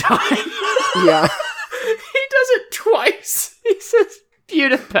second time. Yeah. He does it twice. He says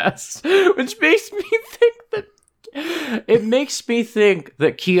Budapest, which makes me think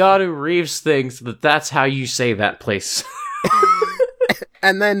that Keanu Reeves thinks that that's how you say that place.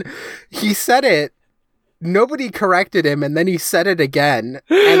 And then he said it, nobody corrected him, and then he said it again,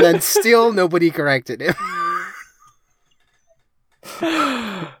 and then still nobody corrected him.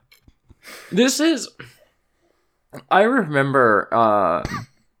 I remember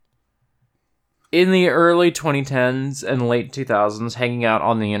in the early 2010s and late 2000s hanging out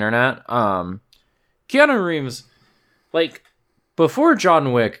on the internet. Keanu Reeves, like, before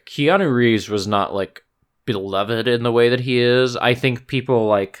John Wick, Keanu Reeves was not, like, beloved in the way that he is. I think people,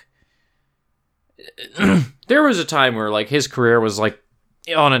 like... there was a time where, like, his career was, like,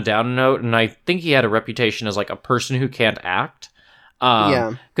 on a down note, and I think he had a reputation as, like, a person who can't act.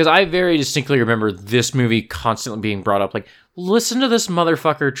 Because I very distinctly remember this movie constantly being brought up, like, listen to this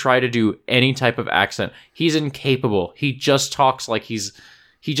motherfucker try to do any type of accent. He's incapable. He just talks like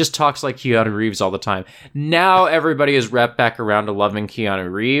Keanu Reeves all the time. Now everybody is wrapped back around to loving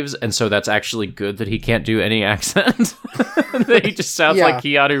Keanu Reeves, and so that's actually good that he can't do any accent. That he just sounds like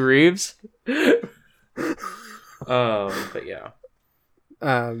Keanu Reeves. But yeah.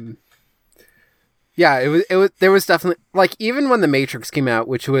 Yeah, it was there was definitely, like, even when The Matrix came out,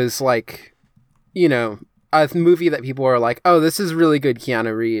 which was, like, you know, a movie that people were like, oh, this is really good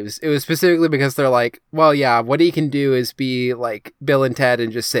Keanu Reeves. It was specifically because they're like, well, yeah, what he can do is be like Bill and Ted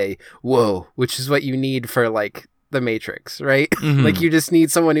and just say, whoa, which is what you need for, like, The Matrix, right? Mm-hmm. Like, you just need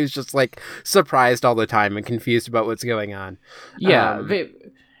someone who's just, like, surprised all the time and confused about what's going on. Yeah,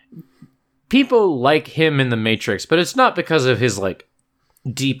 people like him in The Matrix, but it's not because of his, like,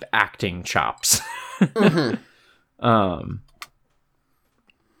 deep acting chops. Mm-hmm.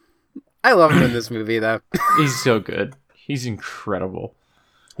 I love him in this movie, though. He's so good. He's incredible.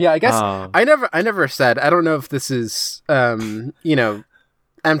 Yeah, I guess I never said, I don't know if this is, you know,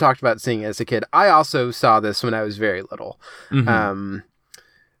 I'm talked about seeing it as a kid. I also saw this when I was very little. Mm-hmm.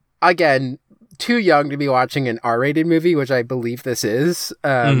 Again, too young to be watching an R-rated movie, which I believe this is,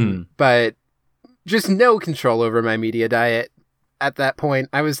 but just no control over my media diet at that point.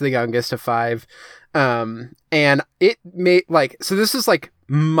 I was the youngest of 5. And it made, like, so this is, like,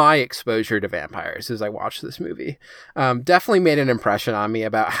 my exposure to vampires as I watched this movie. Definitely made an impression on me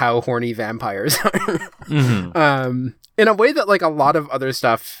about how horny vampires are. Mm-hmm. In a way that, like, a lot of other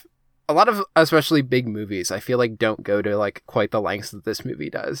stuff, a lot of especially big movies, I feel like don't go to, like, quite the lengths that this movie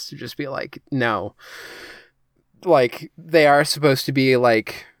does to just be like, no, like, they are supposed to be,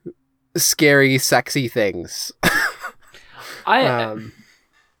 like, scary, sexy things.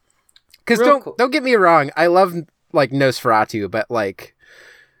 Because don't get me wrong, I love, like, Nosferatu, but, like,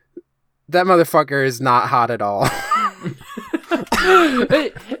 that motherfucker is not hot at all.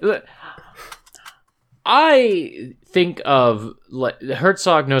 I think of, like,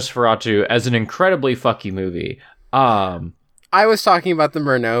 Herzog Nosferatu as an incredibly fucky movie. I was talking about the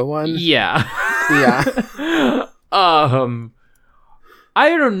Murnau one. Yeah. Yeah. I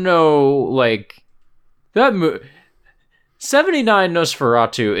don't know, like, that movie... 79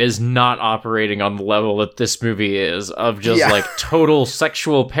 Nosferatu is not operating on the level that this movie is, of just, like, total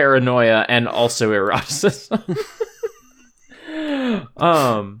sexual paranoia and also eroticism.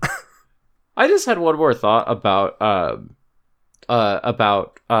 I just had one more thought about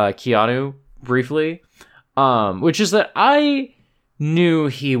Keanu, briefly, which is that I knew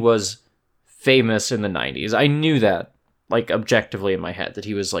he was famous in the 90s. I knew that, like, objectively in my head, that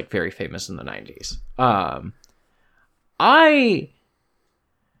he was, like, very famous in the 90s.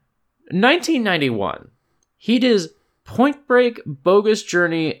 1991, he does Point Break, Bogus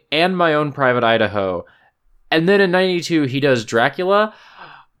Journey, and My Own Private Idaho. And then in 92, he does Dracula.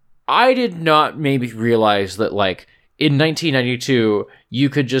 I did not maybe realize that, like, in 1992, you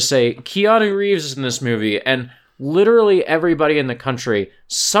could just say, Keanu Reeves is in this movie, and literally everybody in the country,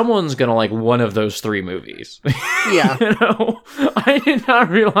 someone's gonna like one of those three movies. Yeah. You know? I did not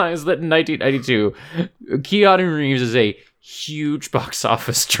realize that in 1992, Keanu Reeves is a huge box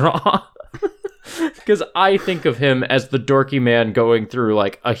office draw. Because I think of him as the dorky man going through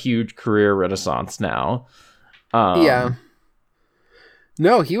like a huge career renaissance now. Yeah.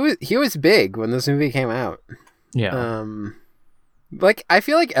 No, he was big when this movie came out. Yeah. Like I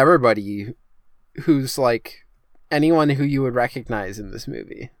feel like everybody who's like anyone who you would recognize in this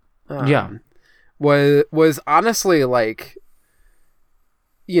movie. Yeah. Was honestly like,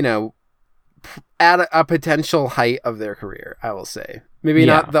 you know, at a potential height of their career, I will say. Maybe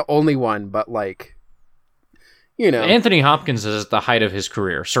not the only one, but like, you know. Anthony Hopkins is at the height of his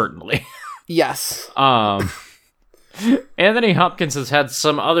career, certainly. Yes. Anthony Hopkins has had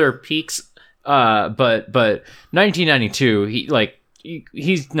some other peaks, but 1992,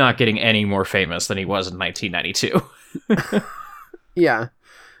 he's not getting any more famous than he was in 1992. Yeah.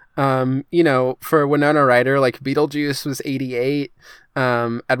 You know, for Winona Ryder, like Beetlejuice was 88,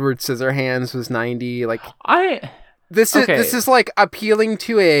 Edward Scissorhands was 90, like This is like appealing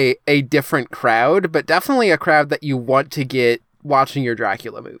to a different crowd, but definitely a crowd that you want to get watching your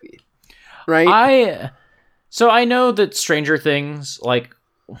Dracula movie. Right? So I know that Stranger Things, like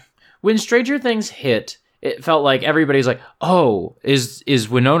when Stranger Things hit, it felt like everybody's like, "Oh, is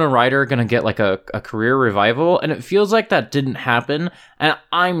Winona Ryder going to get like a career revival?" And it feels like that didn't happen, and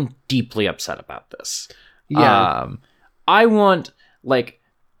I'm deeply upset about this. Yeah. I want Winona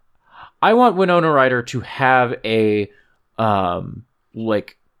Ryder to have a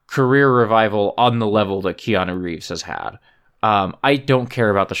like career revival on the level that Keanu Reeves has had. I don't care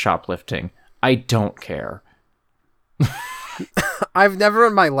about the shoplifting. I don't care. I've never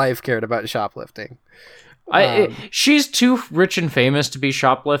in my life cared about shoplifting. She's too rich and famous to be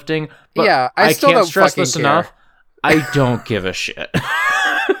shoplifting. But yeah, I still can't don't stress fucking this care. enough. I don't give a shit.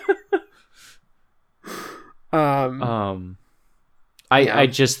 I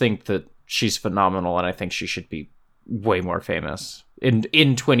just think that she's phenomenal, and I think she should be way more famous in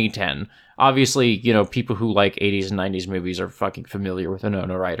 2010. Obviously, you know, people who like 80s and 90s movies are fucking familiar with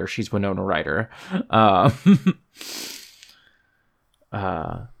Winona Ryder. She's Winona Ryder.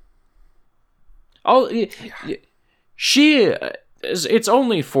 It's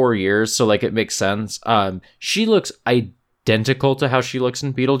only 4 years, so like it makes sense. She looks identical to how she looks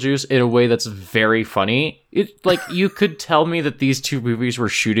in Beetlejuice in a way that's very funny. It like you could tell me that these two movies were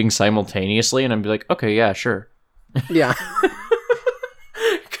shooting simultaneously, and I'd be like, okay, yeah, sure. Yeah.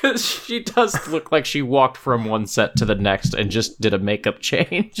 Because she does look like she walked from one set to the next and just did a makeup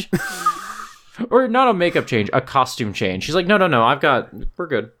change. Or not a makeup change, a costume change. She's like, no, we're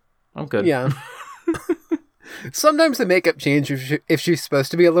good. I'm good. Yeah. Sometimes the makeup change if she's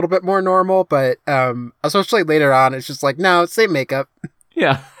supposed to be a little bit more normal, but especially later on, it's just like, no, same makeup.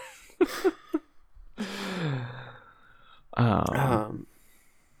 Yeah. Yeah,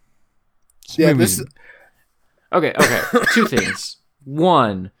 this... Okay. Two things.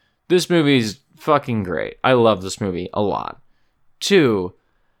 One, this movie's fucking great. I love this movie a lot. Two,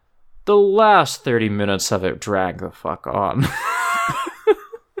 the last 30 minutes of it drag the fuck on.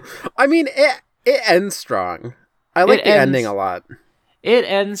 I mean, it ends strong. I like the ending a lot. It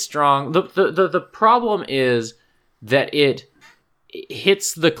ends strong. The problem is that it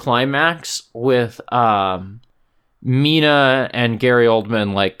hits the climax with Mina and Gary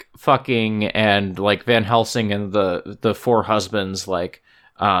Oldman like fucking, and like Van Helsing and the four husbands like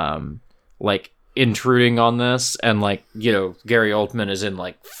intruding on this, and like, you know, Gary Oldman is in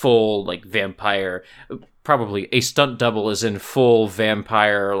like full like vampire, probably a stunt double is in full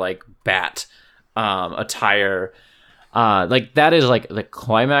vampire like bat attire. Like that is like the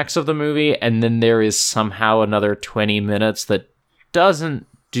climax of the movie, and then there is somehow another 20 minutes that doesn't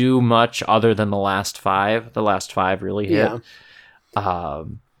do much other than the last five. The last five really hit. Yeah.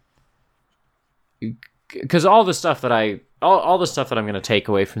 Because all the stuff that I'm going to take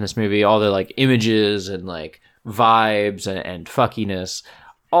away from this movie, all the like images and like vibes and fuckiness,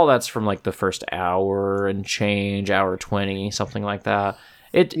 all that's from like the first hour and change, hour 20, something like that.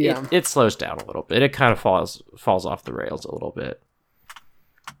 It slows down a little bit. It kind of falls off the rails a little bit.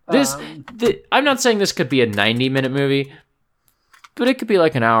 I'm not saying this could be a 90-minute movie, but it could be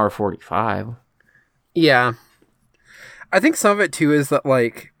like an hour 45. Yeah. I think some of it too is that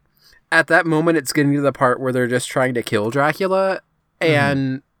like at that moment it's getting to the part where they're just trying to kill Dracula,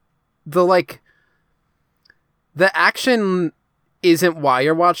 and the action isn't why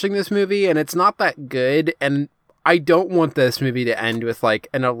you're watching this movie, and it's not that good, and I don't want this movie to end with like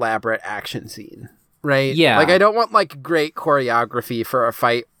an elaborate action scene. right? Yeah. Like, I don't want, like, great choreography for a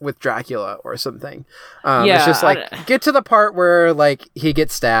fight with Dracula or something. Yeah, it's just, like, get to the part where, like, he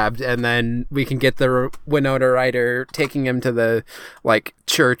gets stabbed, and then we can get the Winona Ryder taking him to the, like,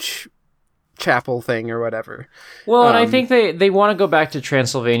 church chapel thing or whatever. Well, and I think they want to go back to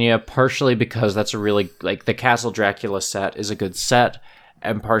Transylvania partially because that's a really, like, the Castle Dracula set is a good set,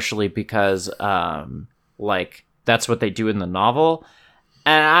 and partially because, like, that's what they do in the novel.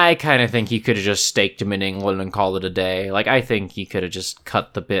 And I kind of think he could have just staked him in England and called it a day. Like, I think he could have just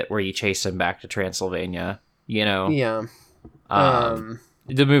cut the bit where you chase him back to Transylvania, you know? Yeah.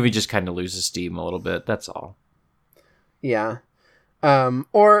 The movie just kind of loses steam a little bit, that's all. Yeah.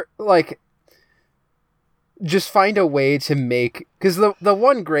 Or, like, just find a way to make... Because the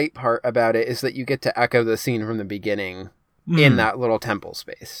one great part about it is that you get to echo the scene from the beginning in that little temple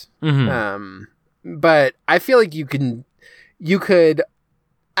space. Mm-hmm. But I feel like you could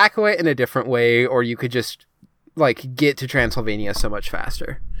echo it in a different way, or you could just, like, get to Transylvania so much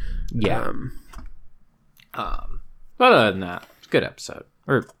faster. Yeah. But other than that, good episode.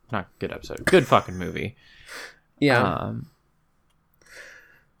 Or, not good episode. Good fucking movie. Yeah.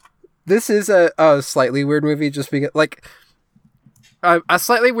 This is a slightly weird movie just because, like, a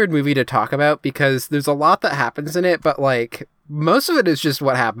slightly weird movie to talk about because there's a lot that happens in it, but, like, most of it is just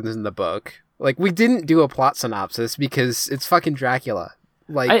what happens in the book. Like, we didn't do a plot synopsis because it's fucking Dracula.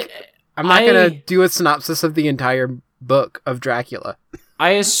 Like, I'm not going to do a synopsis of the entire book of Dracula.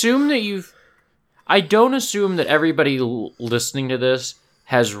 I assume that I don't assume that everybody listening to this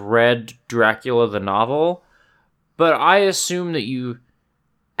has read Dracula the novel, but I assume that you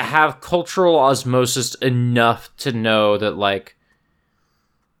have cultural osmosis enough to know that, like,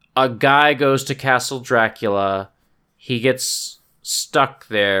 a guy goes to Castle Dracula, he gets stuck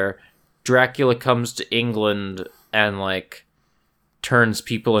there, Dracula comes to England and, like, turns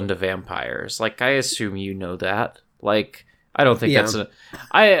people into vampires. Like, I assume you know that. Like, I don't think that's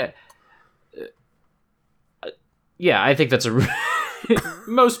I think that's a...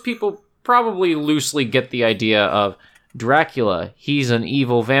 Most people probably loosely get the idea of Dracula. He's an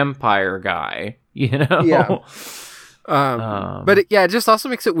evil vampire guy, you know? Yeah. But it just also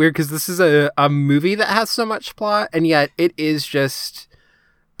makes it weird because this is a movie that has so much plot, and yet it is just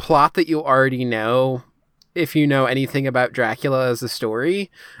plot that you already know if you know anything about Dracula as a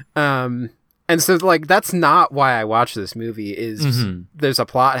story. And so, like, that's not why I watch this movie is there's a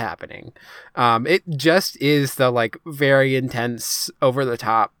plot happening. It just is the, like, very intense,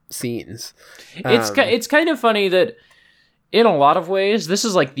 over-the-top scenes. It's kind of funny that in a lot of ways, this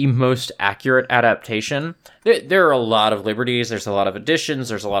is, like, the most accurate adaptation. There are a lot of liberties, there's a lot of additions,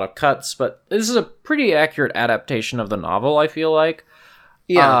 there's a lot of cuts, but this is a pretty accurate adaptation of the novel, I feel like.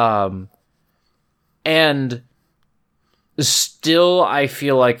 Yeah. And still, I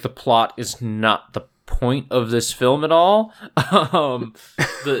feel like the plot is not the point of this film at all.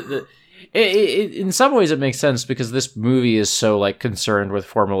 In some ways, it makes sense because this movie is so, like, concerned with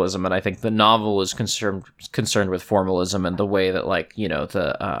formalism, and I think the novel is concerned with formalism and the way that, like, you know,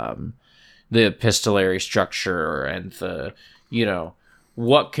 the epistolary structure and the, you know,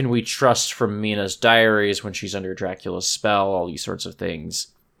 what can we trust from Mina's diaries when she's under Dracula's spell, all these sorts of things.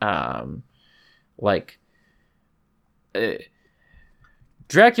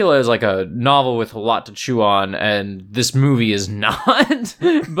 Dracula is like a novel with a lot to chew on, and this movie is not.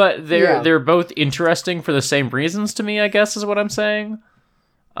 But they're both interesting for the same reasons to me, I guess, is what I'm saying.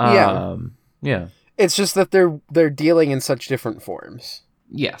 Yeah. It's just that they're dealing in such different forms.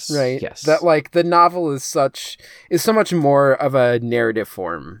 Yes. Right. Yes. That, like, the novel is so much more of a narrative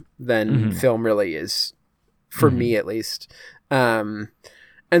form than film really is, for me at least. And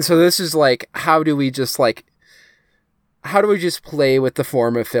so this is like, how do we just play with the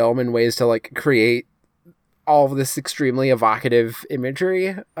form of film in ways to, like, create all of this extremely evocative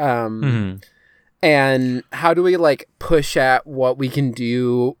imagery? And how do we, like, push at what we can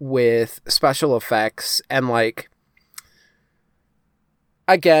do with special effects and, like,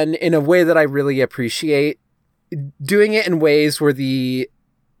 again, in a way that I really appreciate, doing it in ways where the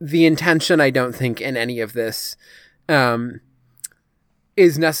intention, I don't think, in any of this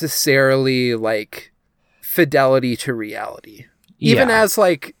is necessarily, like, fidelity to reality. Even as,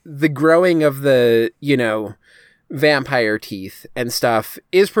 like, the growing of the, you know, vampire teeth and stuff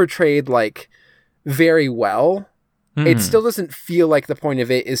is portrayed, like, very well. It still doesn't feel like the point of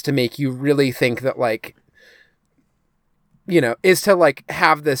it is to make you really think that, like, you know, is to, like,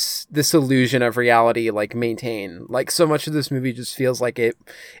 have this illusion of reality, like, maintain. Like, so much of this movie just feels like it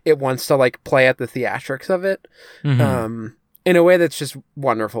wants to, like, play at the theatrics of it in a way that's just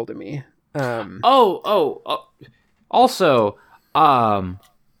wonderful to me. Also,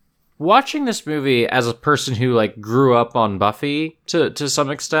 watching this movie as a person who like grew up on Buffy to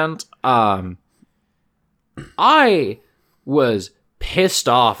some extent, I was pissed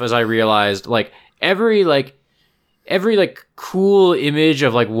off as I realized like every cool image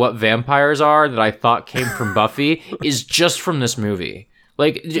of like what vampires are that I thought came from Buffy is just from this movie.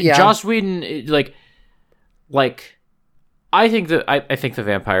 Like Joss Whedon, like I think the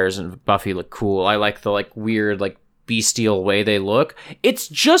vampires in Buffy look cool. I like the like weird like bestial way they look. It's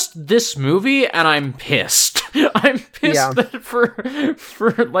just this movie, and I'm pissed. I'm pissed that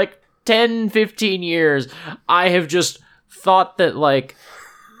for like 10, 15 years, I have just thought that like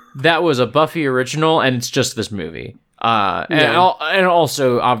that was a Buffy original, and it's just this movie. And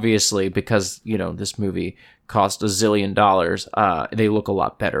also obviously because this movie cost $1 zillion, they look a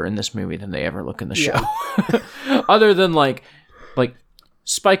lot better in this movie than they ever look in the show. Other than like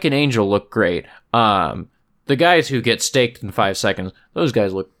Spike and Angel look great. The guys who get staked in 5 seconds, those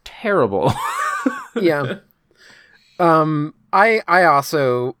guys look terrible. Yeah. I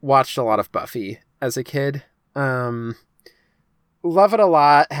also watched a lot of Buffy as a kid. Love it a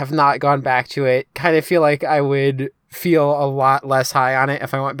lot. Have not gone back to it. Kind of feel like I would feel a lot less high on it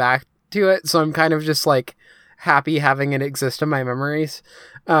if I went back to it. So I'm kind of just like happy having it exist in my memories.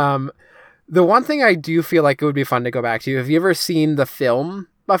 The one thing I do feel like it would be fun to go back to. Have you ever seen the film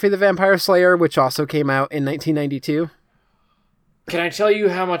Buffy the Vampire Slayer, which also came out in 1992? Can I tell you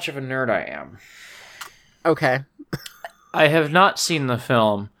how much of a nerd I am? Okay. I have not seen the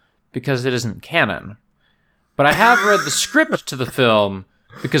film because it isn't canon. But I have read the script to the film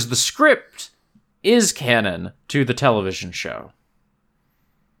because the script is canon to the television show.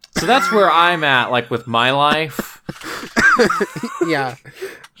 So that's where I'm at, like, with my life. Yeah.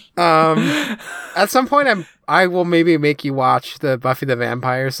 At some point, I will maybe make you watch the Buffy the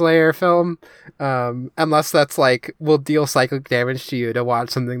Vampire Slayer film. Unless that's, like, will deal psychic damage to you to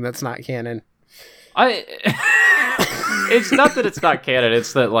watch something that's not canon. It's not that it's not canon,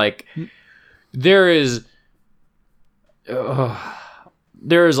 it's that, like, there is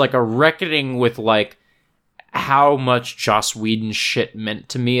like a reckoning with like how much Joss Whedon shit meant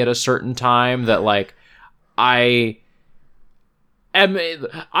to me at a certain time that like I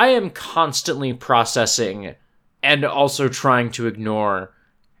am constantly processing and also trying to ignore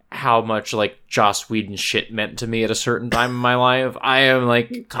how much like Joss Whedon shit meant to me at a certain time in my life. I am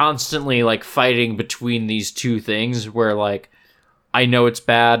like constantly like fighting between these two things where like I know it's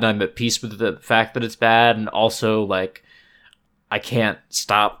bad and I'm at peace with the fact that it's bad, and also like I can't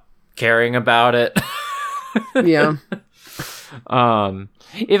stop caring about it. Yeah.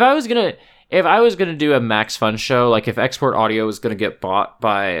 If I was gonna do a Max Fun show, like if Export Audio was gonna get bought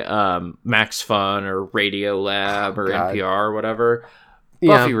by Max Fun or Radio Lab or NPR or whatever,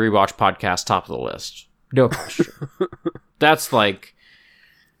 Buffy Rewatch Podcast top of the list, no question. That's like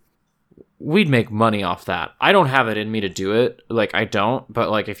we'd make money off that. I don't have it in me to do it, like I don't. But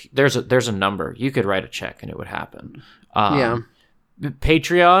like if there's a number, you could write a check and it would happen.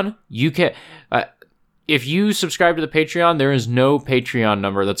 Patreon, you can. If you subscribe to the Patreon, there is no Patreon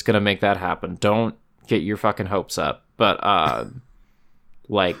number that's gonna make that happen. Don't get your fucking hopes up. But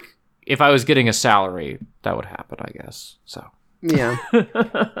like, if I was getting a salary, that would happen, I guess. So yeah.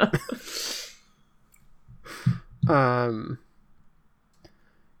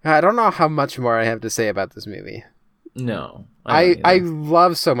 I don't know how much more I have to say about this movie. No, I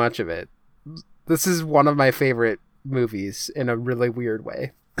love so much of it. This is one of my favorite movies in a really weird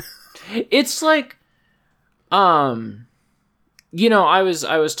way. It's like, I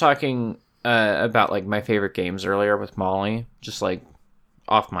was talking about like my favorite games earlier with Molly, just like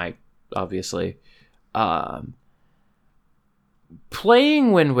off mic, obviously.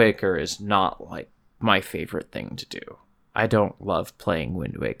 Playing Wind Waker is not like my favorite thing to do. I don't love playing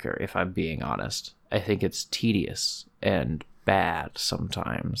Wind Waker, if I'm being honest. I think it's tedious and bad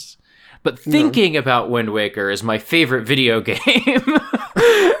sometimes. But thinking about Wind Waker is my favorite video game.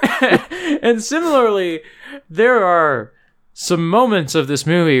 And similarly, there are some moments of this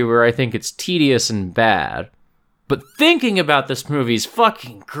movie where I think it's tedious and bad. But thinking about this movie is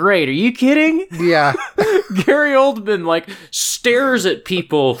fucking great. Are you kidding? Yeah. Gary Oldman, like, stares at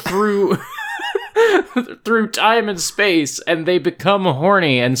people through through time and space, and they become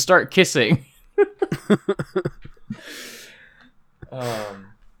horny and start kissing.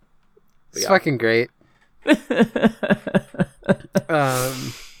 It's fucking great.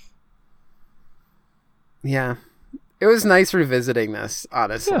 Yeah. It was nice revisiting this,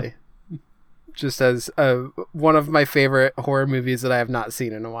 honestly. Yeah. Just as one of my favorite horror movies that I have not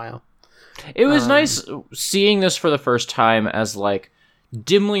seen in a while. It was nice seeing this for the first time as, like,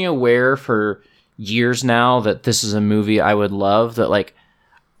 dimly aware for years now that this is a movie I would love, that, like,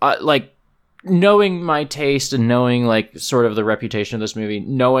 like, knowing my taste and knowing, like, sort of the reputation of this movie,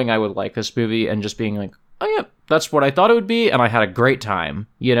 knowing I would like this movie and just being like, oh yeah, that's what I thought it would be, and I had a great time,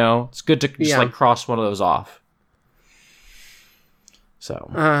 you know? It's good to just, like, cross one of those off. So.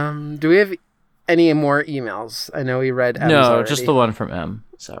 Do we have any more emails? I know we read M's No, already. just the one from M.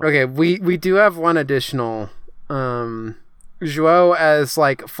 So. Okay, we do have one additional. Joao, as,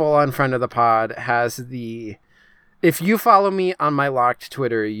 like, full-on friend of the pod, has the... If you follow me on my locked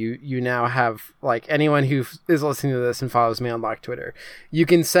Twitter, you now have, like, anyone who is listening to this and follows me on locked Twitter, you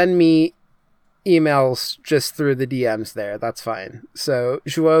can send me emails just through the DMs there. That's fine. So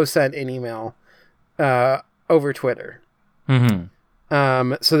Joao sent an email over Twitter.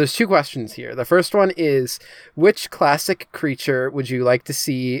 Mm-hmm. So there's two questions here. The first one is, which classic creature would you like to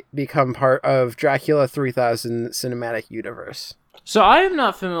see become part of Dracula 3000 cinematic universe? So I am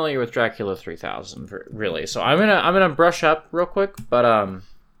not familiar with Dracula 3000 really. So I'm gonna brush up real quick. But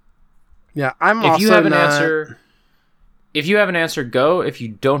yeah, I'm if also you have an not... answer, if you have an answer, go. If you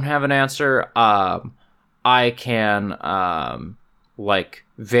don't have an answer, I can like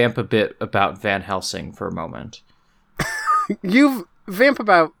vamp a bit about Van Helsing for a moment. You've vamp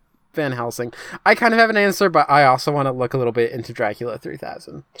about Van Helsing. I kind of have an answer, but I also want to look a little bit into Dracula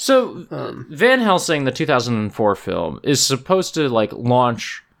 3000. So, Van Helsing, the 2004 film, is supposed to, like,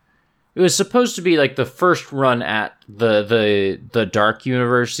 launch... It was supposed to be, like, the first run at the Dark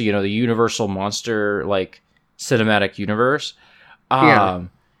Universe, you know, the Universal Monster, like, cinematic universe. And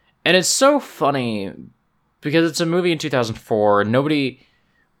it's so funny, because it's a movie in 2004, and nobody...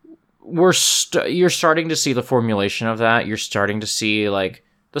 You're starting to see the formulation of that. You're starting to see, like...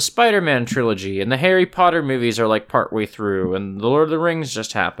 The Spider-Man trilogy and the Harry Potter movies are, like, partway through, and the Lord of the Rings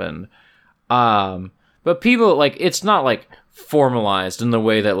just happened. But people, like, it's not, like, formalized in the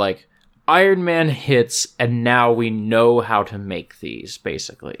way that, like, Iron Man hits, and now we know how to make these,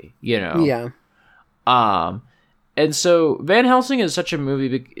 basically, you know? Yeah. And so Van Helsing is such a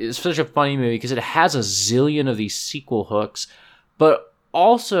funny movie because it has a zillion of these sequel hooks, but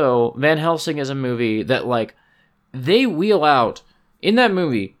also Van Helsing is a movie that, like, they wheel out. In that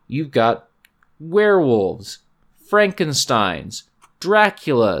movie, you've got werewolves, Frankensteins,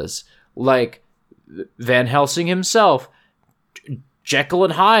 Draculas, like Van Helsing himself. Jekyll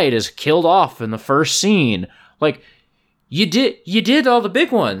and Hyde is killed off in the first scene. Like, you did all the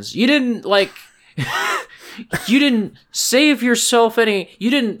big ones. You didn't, like, you didn't save yourself any, you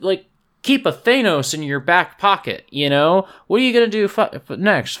didn't, like, keep a Thanos in your back pocket, you know? What are you gonna do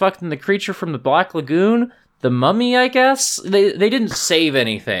next? Fucking the creature from the Black Lagoon? The Mummy, I guess? They didn't save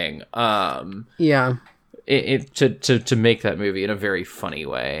anything. Yeah. To make that movie in a very funny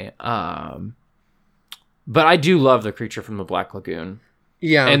way. But I do love the creature from the Black Lagoon.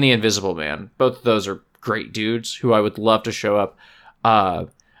 Yeah. And the Invisible Man. Both of those are great dudes who I would love to show up. I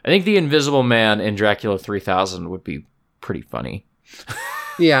think the Invisible Man in Dracula 3000 would be pretty funny.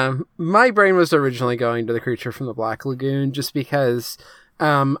 Yeah. My brain was originally going to the creature from the Black Lagoon just because...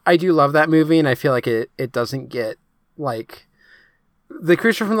 I do love that movie, and I feel like it doesn't get, like... The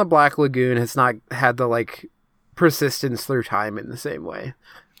Creature from the Black Lagoon has not had the, like, persistence through time in the same way.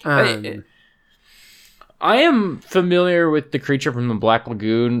 I am familiar with The Creature from the Black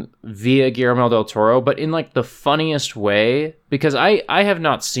Lagoon via Guillermo del Toro, but in, like, the funniest way, because I have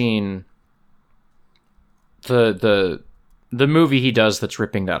not seen the movie he does that's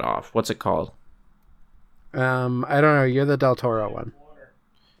ripping that off. What's it called? I don't know. You're the del Toro one.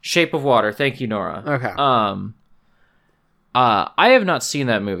 Shape of Water. Thank you, Nora. Okay. I have not seen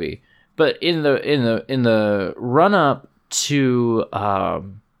that movie, but in the run up to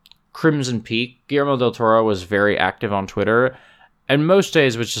Crimson Peak, Guillermo del Toro was very active on Twitter, and most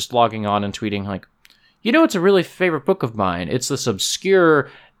days was just logging on and tweeting like, you know, it's a really favorite book of mine. It's this obscure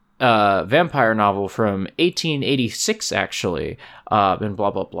vampire novel from 1886, actually, and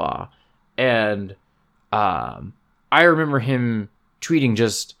blah blah blah. And I remember him tweeting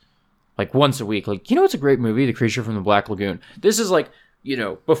just like once a week, like, you know, it's a great movie, The Creature from the Black Lagoon. This is like, you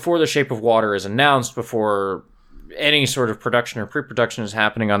know, before The Shape of Water is announced, before any sort of production or pre-production is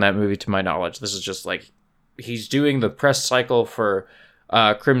happening on that movie, to my knowledge. This is just like, he's doing the press cycle for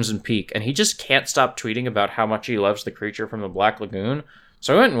Crimson Peak, and he just can't stop tweeting about how much he loves The Creature from the Black Lagoon.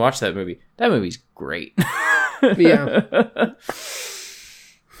 So I went and watched that movie. That movie's great. Yeah.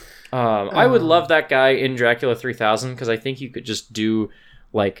 I would love that guy in Dracula 3000, because I think you could just do,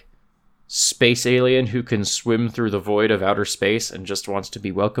 like, space alien who can swim through the void of outer space and just wants to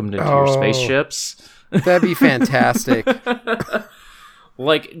be welcomed into your spaceships. That'd be fantastic.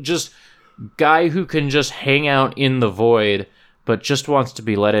 Like, just guy who can just hang out in the void, but just wants to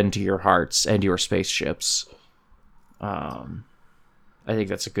be let into your hearts and your spaceships. I think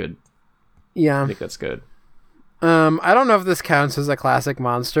that's Yeah. I think that's good. I don't know if this counts as a classic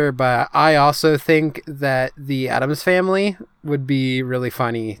monster, but I also think that the Addams Family would be really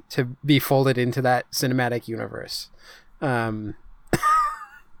funny to be folded into that cinematic universe. I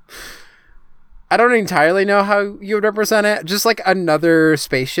don't entirely know how you would represent it. Just like another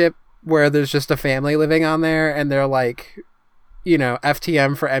spaceship where there's just a family living on there and they're like, you know,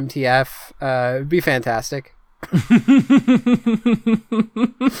 FTM for MTF. It'd be fantastic.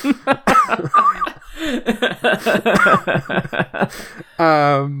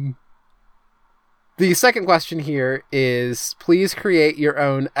 The second question here is, please create your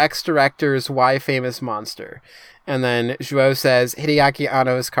own ex-director's why famous monster. And then Joao says Hideaki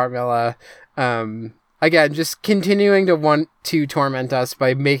Anno's Carmilla. Again, just continuing to want to torment us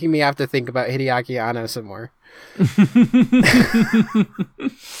by making me have to think about Hideaki Anno some more.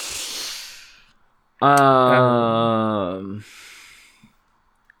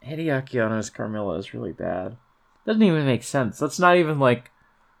 Hideaki Anno's Carmilla is really bad. Doesn't even make sense. That's not even like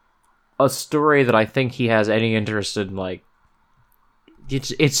a story that I think he has any interest in. Like,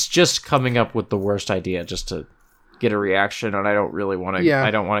 it's just coming up with the worst idea just to get a reaction, and I don't really want to. Yeah.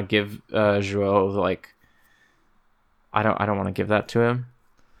 I don't want to give Joao like. I don't want to give that to him.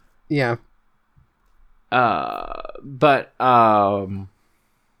 Yeah. But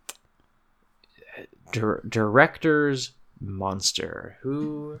director's monster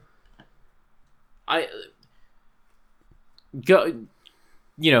who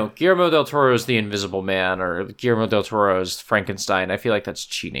Guillermo del Toro's The Invisible Man or Guillermo del Toro's Frankenstein. I feel like that's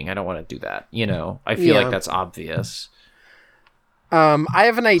cheating. I don't want to do that. I feel like that's obvious. I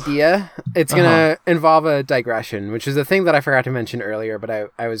have an idea. It's going to involve a digression, which is a thing that I forgot to mention earlier,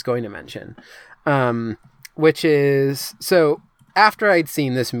 but I was going to mention. Which is, so after I'd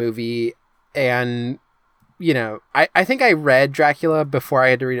seen this movie and, I think I read Dracula before I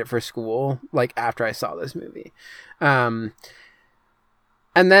had to read it for school, like after I saw this movie. And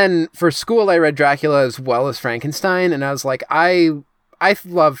then for school, I read Dracula as well as Frankenstein. And I was like, I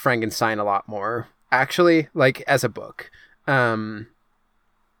love Frankenstein a lot more, actually, like as a book. I'm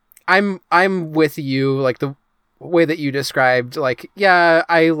with you, like the way that you described, like, yeah,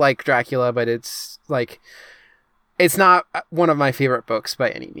 I like Dracula, but it's like, it's not one of my favorite books by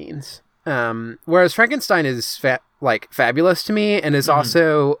any means. Whereas Frankenstein is fabulous to me, and is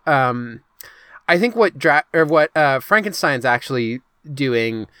also, I think what Frankenstein's actually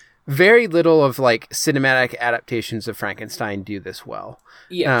doing, very little of like cinematic adaptations of Frankenstein do this well.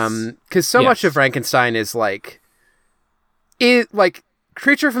 Yes. Because so much of Frankenstein is like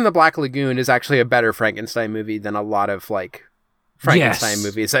Creature from the Black Lagoon is actually a better Frankenstein movie than a lot of like Frankenstein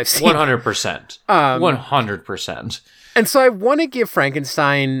movies I've seen. 100%. 100%. And so I want to give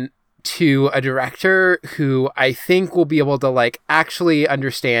Frankenstein to a director who I think will be able to like actually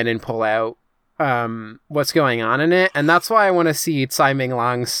understand and pull out what's going on in it. And that's why I want to see Tsai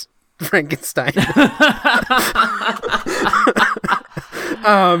Ming-lang's Frankenstein.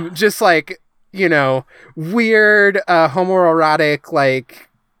 Just like, weird, homoerotic, like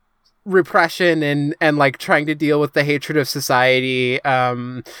repression and like trying to deal with the hatred of society.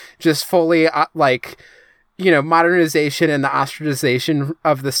 Just fully modernization and the ostracization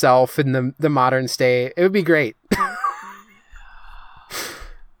of the self in the modern state. It would be great.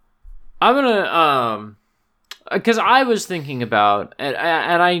 I'm gonna, because I was thinking about, and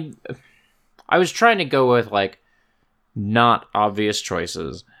I was trying to go with like not obvious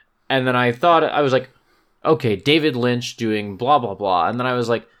choices. And then I thought, I was like, okay, David Lynch doing blah, blah, blah. And then I was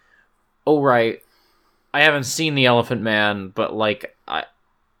like, oh, right. I haven't seen The Elephant Man, but like, I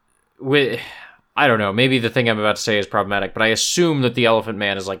don't know. Maybe the thing I'm about to say is problematic, but I assume that The Elephant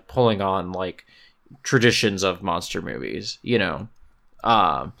Man is like pulling on like traditions of monster movies,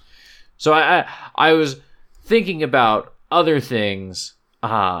 So I was thinking about other things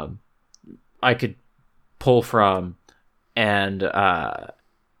I could pull from, and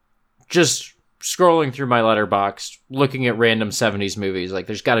just scrolling through my letterbox, looking at random 70s movies. Like,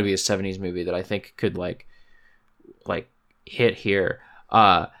 there's got to be a 70s movie that I think could like hit here.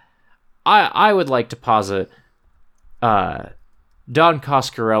 I would like to posit Don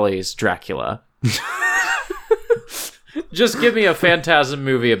Coscarelli's Dracula. Just give me a Phantasm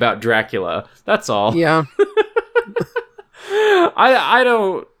movie about Dracula. That's all. Yeah. I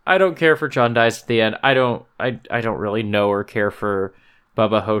don't care for John dies at the end. I don't really know or care for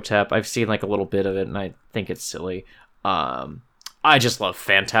Bubba Hotep. I've seen like a little bit of it and I think it's silly. I just love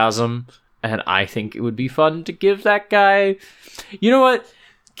Phantasm, and I think it would be fun to give that guy, you know what?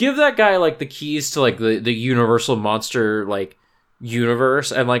 Give that guy like the keys to like the Universal monster like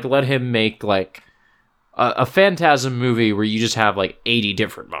universe, and like let him make like a Phantasm movie where you just have like 80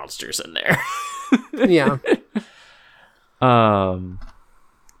 different monsters in there. Yeah.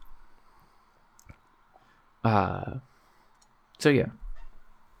 So yeah.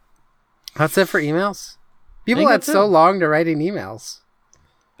 That's it for emails? People think had that's so it. long to write in emails.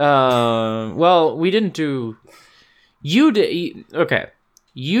 Well, we didn't do. You did. Okay,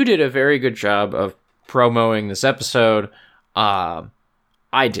 you did a very good job of promoting this episode. I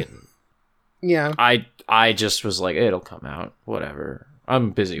didn't. Yeah. I just was like, it'll come out. Whatever. I'm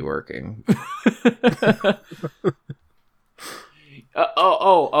busy working.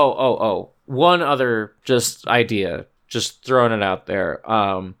 Oh. One other just idea. Just throwing it out there.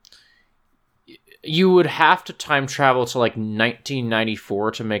 You would have to time travel to like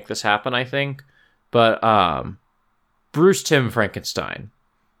 1994 to make this happen, I think. But Bruce Timm Frankenstein.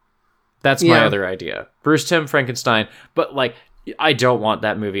 That's my other idea. Bruce Timm Frankenstein. But like, I don't want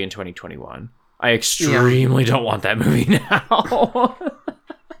that movie in 2021. I extremely don't want that movie now.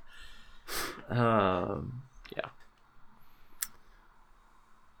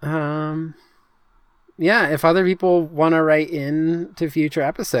 Yeah, if other people want to write in to future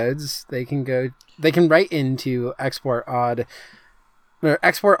episodes, they can write into exportaudiopodcast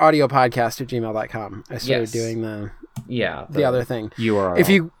at gmail.com. I started doing the other thing. URL. If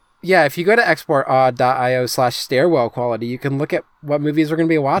you go to exportaud.io/stairwell quality, you can look at what movies we're going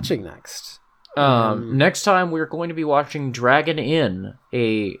to be watching next. Next time we're going to be watching Dragon Inn,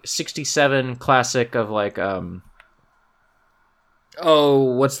 a 67 classic of like,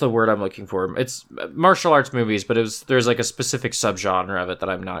 what's the word I'm looking for? It's martial arts movies, but there's like a specific subgenre of it that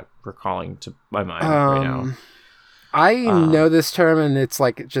I'm not recalling to my mind right now. I know this term, and it's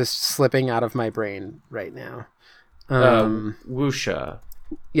like just slipping out of my brain right now. Wuxia.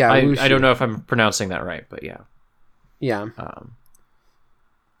 Yeah, I don't know if I'm pronouncing that right, but yeah. Yeah.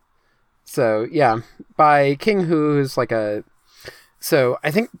 So, yeah, by King Hu, who's like so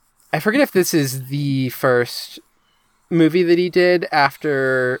I forget if this is the first movie that he did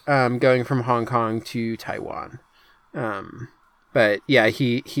after going from Hong Kong to Taiwan. But yeah,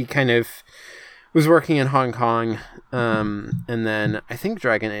 he kind of was working in Hong Kong, and then I think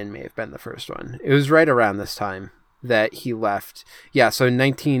Dragon Inn may have been the first one. It was right around this time that he left. Yeah, so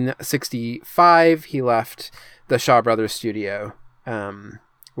 1965, he left the Shaw Brothers studio,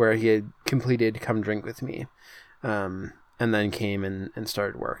 where he had completed Come Drink With Me, and then came and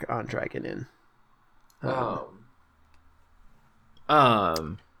started work on Dragon Inn.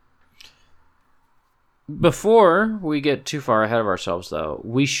 Before we get too far ahead of ourselves, though,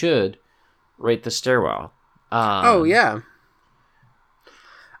 we should rate the stairwell. Oh, yeah.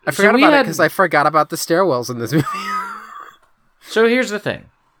 I forgot about it because I forgot about the stairwells in this movie. So here's the thing.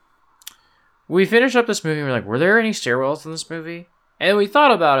 We finished up this movie and we're like, were there any stairwells in this movie? And we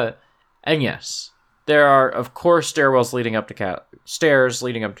thought about it, and yes, there are, of course, stairs leading up to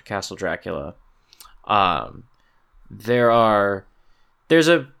Castle Dracula. There's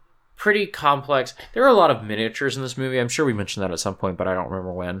a pretty complex. There are a lot of miniatures in this movie. I'm sure we mentioned that at some point, but I don't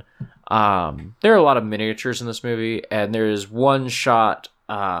remember when. There are a lot of miniatures in this movie, and there is one shot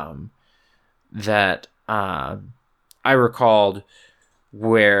that I recalled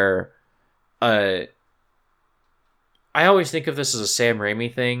where I always think of this as a Sam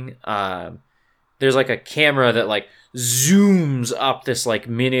Raimi thing. There's like a camera that like zooms up this like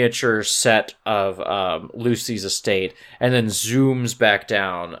miniature set of Lucy's estate and then zooms back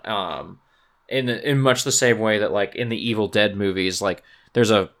down in much the same way that like in the Evil Dead movies, like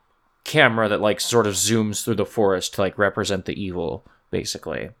there's a camera that like sort of zooms through the forest to like represent the evil,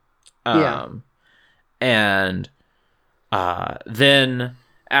 basically. And then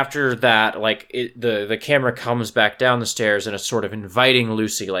after that, like the camera comes back down the stairs and it's sort of inviting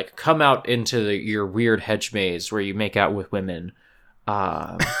Lucy, like, come out into your weird hedge maze where you make out with women.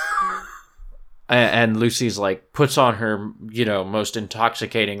 And Lucy's like puts on her, most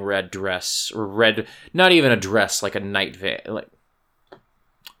intoxicating red dress, or red, not even a dress, like a night veil. Like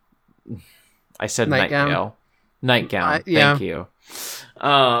I said, nightgown. Nightgown. Yeah. Thank you.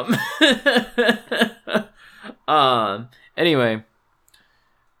 Anyway.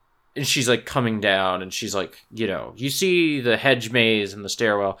 And she's like coming down and she's like, you see the hedge maze and the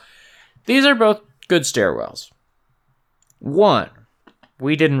stairwell. These are both good stairwells. One,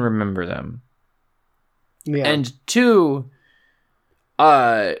 we didn't remember them. Yeah. And two,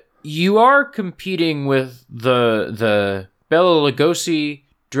 you are competing with the Bela Lugosi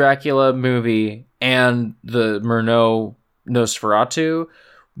Dracula movie and the Murnau Nosferatu,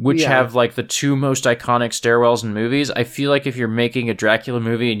 which have like the two most iconic stairwells in movies. I feel like if you're making a Dracula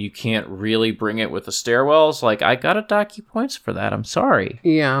movie and you can't really bring it with the stairwells, like I gotta dock you points for that. I'm sorry,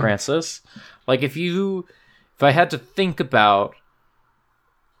 yeah, Francis. Like, if I had to think about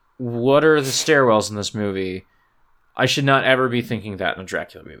what are the stairwells in this movie, I should not ever be thinking that in a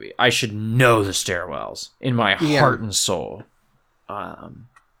Dracula movie. I should know the stairwells in my heart and soul.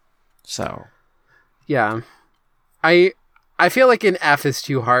 So, yeah, I feel like an F is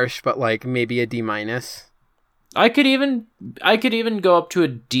too harsh, but like maybe a D-. I could even go up to a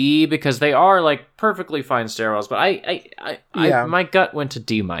D because they are like perfectly fine stairwells, but I my gut went to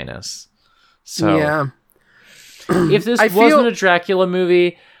D-. So yeah, if this wasn't a Dracula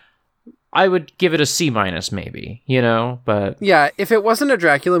movie, I would give it a C- maybe, but yeah, if it wasn't a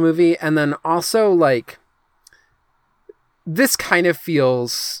Dracula movie, and then also like this kind of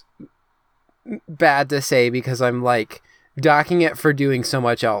feels bad to say because I'm like docking it for doing so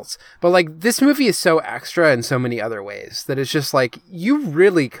much else, but like this movie is so extra in so many other ways that it's just like you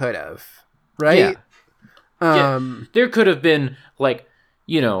really could have, right? There could have been like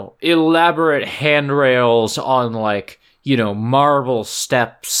elaborate handrails on like marble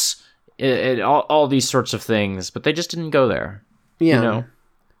steps and all these sorts of things, but they just didn't go there.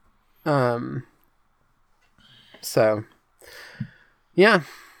 So yeah,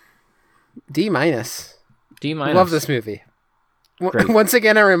 D-. D-. Love this movie. Great. Once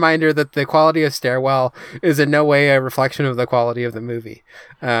again, a reminder that the quality of Stairwell is in no way a reflection of the quality of the movie.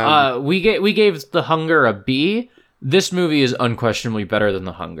 We gave The Hunger a B. This movie is unquestionably better than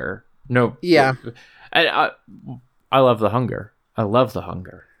The Hunger. No. Yeah. I love The Hunger. I love The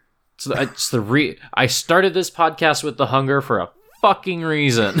Hunger. I started this podcast with The Hunger for a fucking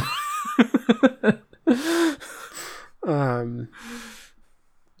reason.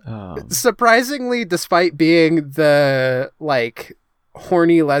 Surprisingly, despite being the like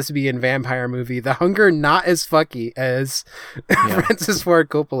horny lesbian vampire movie, The Hunger not as fucky as Francis Ford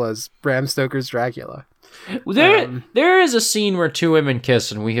Coppola's Bram Stoker's Dracula. There is a scene where two women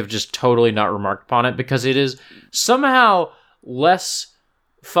kiss, and we have just totally not remarked upon it because it is somehow less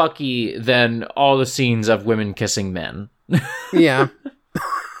fucky than all the scenes of women kissing men. Yeah.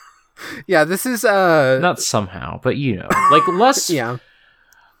 Yeah, this is not somehow, but like less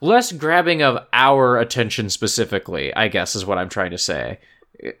less grabbing of our attention specifically, I guess is what I'm trying to say.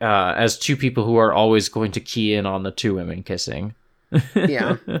 As two people who are always going to key in on the two women kissing.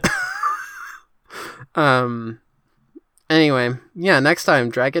 Yeah. Anyway, yeah, next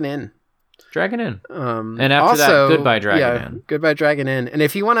time, Dragon Inn. And after also, that, Goodbye Dragon Inn. Goodbye Dragon Inn. And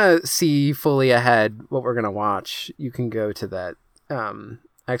if you want to see fully ahead what we're going to watch, you can go to that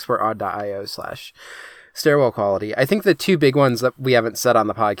exportodd.io/stairwell quality. I think the two big ones that we haven't said on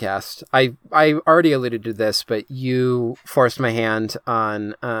the podcast, I already alluded to this, but you forced my hand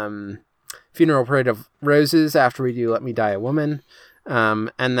on Funeral Parade of Roses after we do Let Me Die a Woman.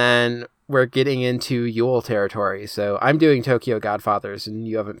 And then we're getting into Yule territory. So I'm doing Tokyo Godfathers, and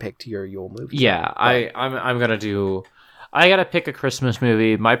you haven't picked your Yule movie. Yeah, I'm gonna do. I gotta pick a Christmas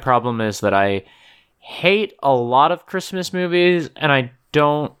movie. My problem is that I hate a lot of Christmas movies, and I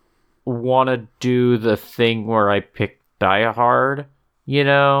don't want to do the thing where I pick Die Hard.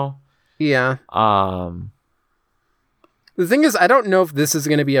 Yeah. The thing is, I don't know if this is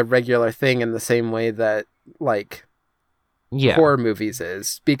going to be a regular thing in the same way that like horror movies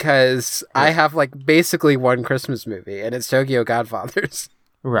is, because I have like basically one Christmas movie, and it's Tokyo Godfathers.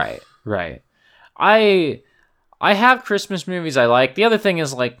 Right. I have Christmas movies I like. The other thing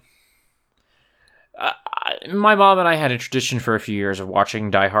is like, my mom and I had a tradition for a few years of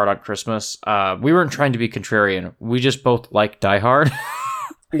watching Die Hard on Christmas. We weren't trying to be contrarian. We just both like Die Hard.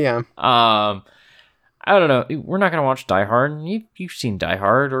 Yeah. I don't know. We're not going to watch Die Hard. You've seen Die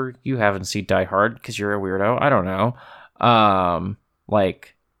Hard, or you haven't seen Die Hard because you're a weirdo. I don't know.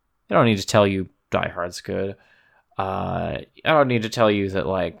 Like, I don't need to tell you Die Hard's good. I don't need to tell you that,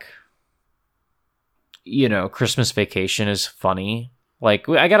 like, Christmas Vacation is funny. Like,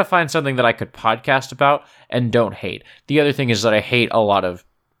 I gotta find something that I could podcast about and don't hate. The other thing is that I hate a lot of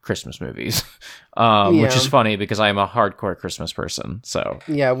Christmas movies, which is funny because I'm a hardcore Christmas person. So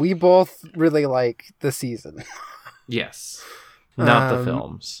yeah, we both really like the season. Yes, not the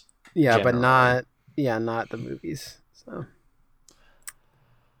films. Yeah, generally. but not the movies. So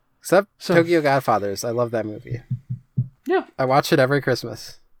except Tokyo Godfathers, I love that movie. Yeah, I watch it every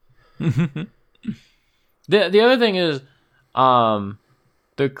Christmas. The other thing is,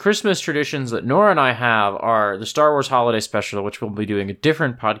 the Christmas traditions that Nora and I have are the Star Wars Holiday Special, which we'll be doing a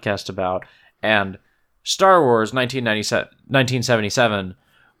different podcast about, and Star Wars 1977,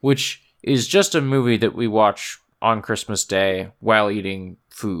 which is just a movie that we watch on Christmas Day while eating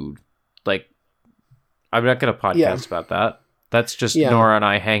food. Like, I'm not going to podcast about that. That's just Yeah. Nora and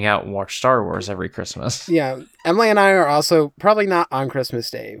I hang out and watch Star Wars every Christmas. Yeah, Emily and I are also probably not on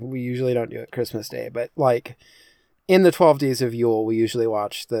Christmas Day. We usually don't do it Christmas Day, but like in the 12 Days of Yule, we usually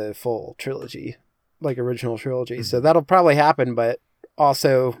watch the full trilogy, like original trilogy. So that'll probably happen, but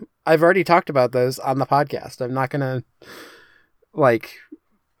also I've already talked about those on the podcast. I'm not going to like,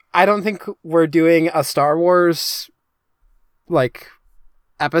 I don't think we're doing a Star Wars like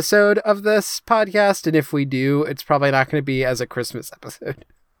episode of this podcast. And if we do, it's probably not going to be as a Christmas episode.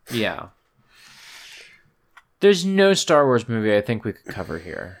 Yeah. There's no Star Wars movie I think we could cover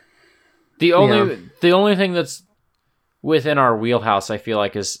here. The only thing that's within our wheelhouse, I feel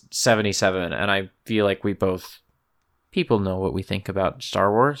like, is 77, and I feel like people know what we think about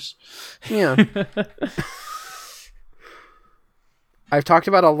Star Wars. Yeah. I've talked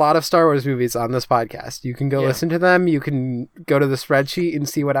about a lot of Star Wars movies on this podcast. You can go listen to them. You can go to the spreadsheet and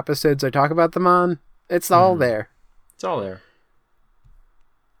see what episodes I talk about them on. It's all there. It's all there.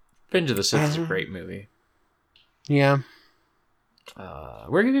 Revenge of the Sith is a great movie. Yeah.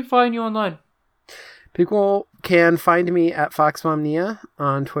 Where can we find you online? People can find me at FoxMomNia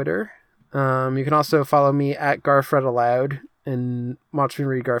on Twitter. You can also follow me at Garfred Aloud and watch me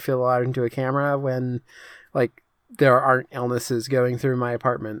read Garfield aloud into a camera when, like, there aren't illnesses going through my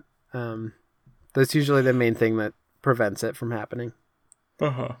apartment. That's usually the main thing that prevents it from happening.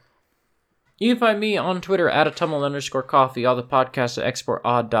 You can find me on Twitter at @Tumble_coffee, all the podcasts at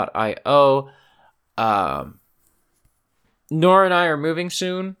exportodd.io. Nora and I are moving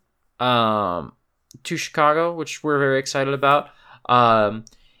soon to Chicago, which we're very excited about.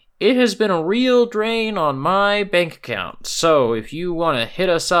 It has been a real drain on my bank account. So if you want to hit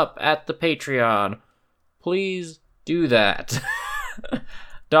us up at the Patreon, please do that.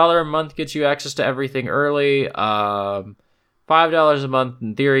 $1 a month gets you access to everything early. $5 a month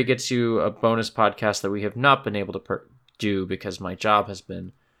in theory gets you a bonus podcast that we have not been able to do because my job has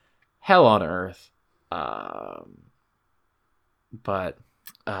been hell on earth. But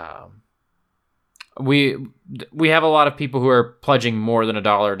we have a lot of people who are pledging more than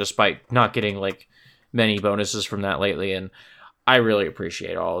 $1 despite not getting like many bonuses from that lately, and I really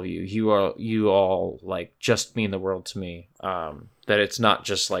appreciate all of you. You all like just mean the world to me. That it's not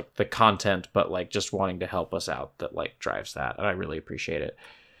just like the content, but like just wanting to help us out that like drives that, and I really appreciate it.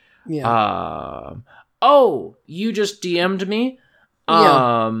 Yeah. You just DM'd me.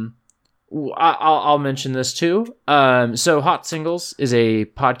 Yeah. I'll mention this too. So Hot Singles is a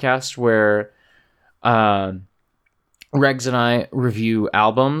podcast where Regs and I review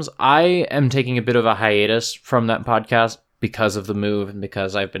albums. I am taking a bit of a hiatus from that podcast because of the move and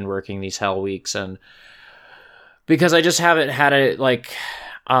because I've been working these hell weeks and because I just haven't had it like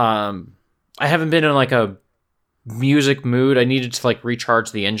I haven't been in like a music mood. I needed to like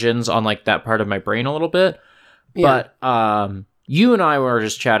recharge the engines on like that part of my brain a little bit. Yeah. But you and I were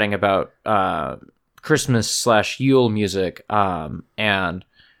just chatting about Christmas/Yule music, and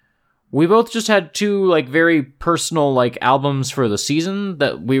we both just had two like very personal like albums for the season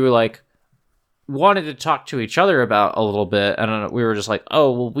that we were like wanted to talk to each other about a little bit, and we were just like,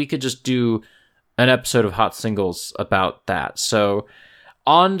 oh well, we could just do an episode of Hot Singles about that. So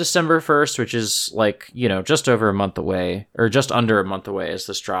on December 1st, which is like, you know, just over a month away, or just under a month away as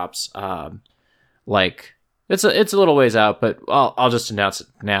this drops, like it's a little ways out, but I'll just announce it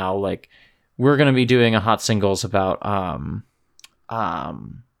now. Like, we're gonna be doing a Hot Singles about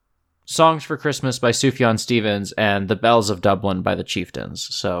Songs for Christmas by Sufjan Stevens and The Bells of Dublin by the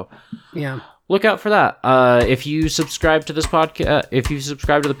Chieftains. So Yeah. look out for that. If you subscribe to this podcast, if you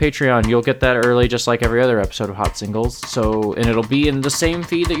subscribe to the Patreon, you'll get that early, just like every other episode of Hot Singles. So, and it'll be in the same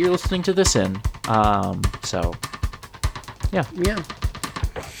feed that you're listening to this in. So yeah. Yeah.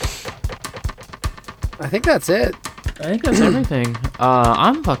 I think that's it. I think that's everything.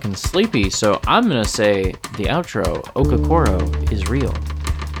 I'm fucking sleepy, so I'm gonna say the outro. Okokoro is real.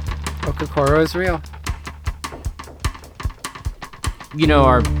 Okokoro is real. You know,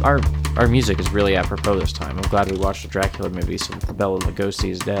 our music is really apropos this time. I'm glad we watched the Dracula movie, so Bela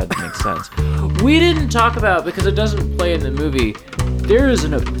Lugosi is dead. Makes sense. We didn't talk about, because it doesn't play in the movie, there is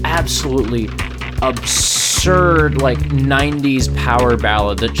an absolutely absurd, like, 90s power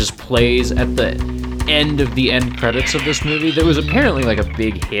ballad that just plays at the end of the end credits of this movie that was apparently, like, a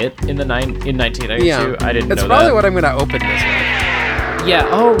big hit in 1992. Yeah. I didn't know that. It's probably what I'm going to open this with. Yeah,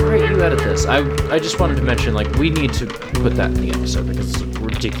 oh, great, you edit this. I just wanted to mention, like, we need to put that in the episode because it's a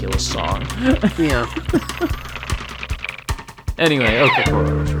ridiculous song. Yeah. Anyway,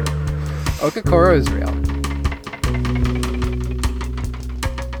 Okokoro is real. Okokoro is real.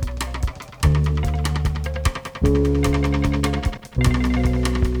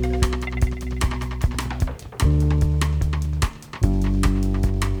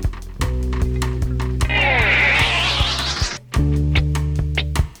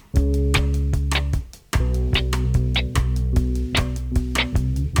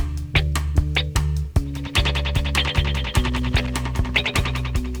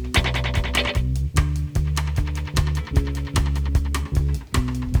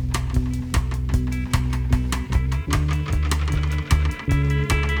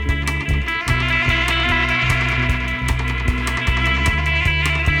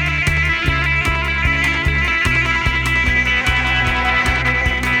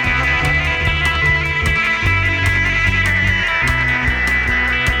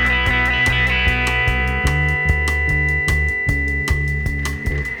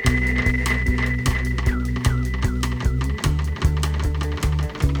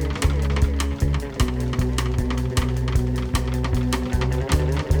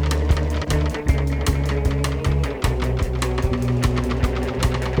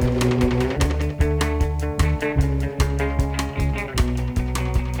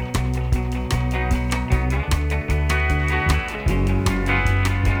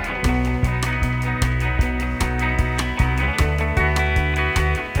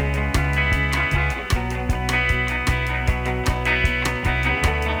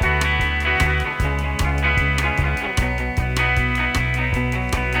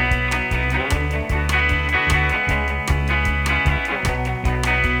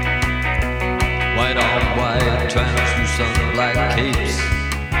 capes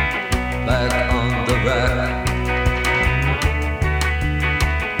back on the rack.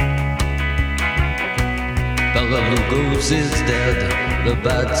 Bela Lugos is dead. The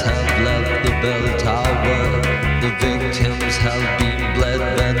bats have left the bell tower. The victims have been bled.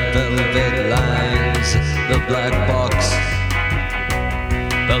 Red velvet lines. The black box.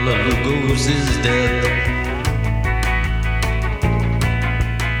 Bela Lugos is dead.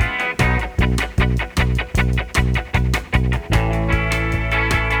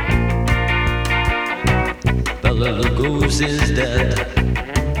 Bela Lugos is dead.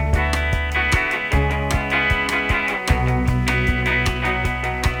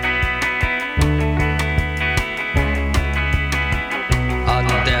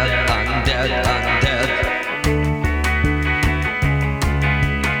 Undead, undead, undead.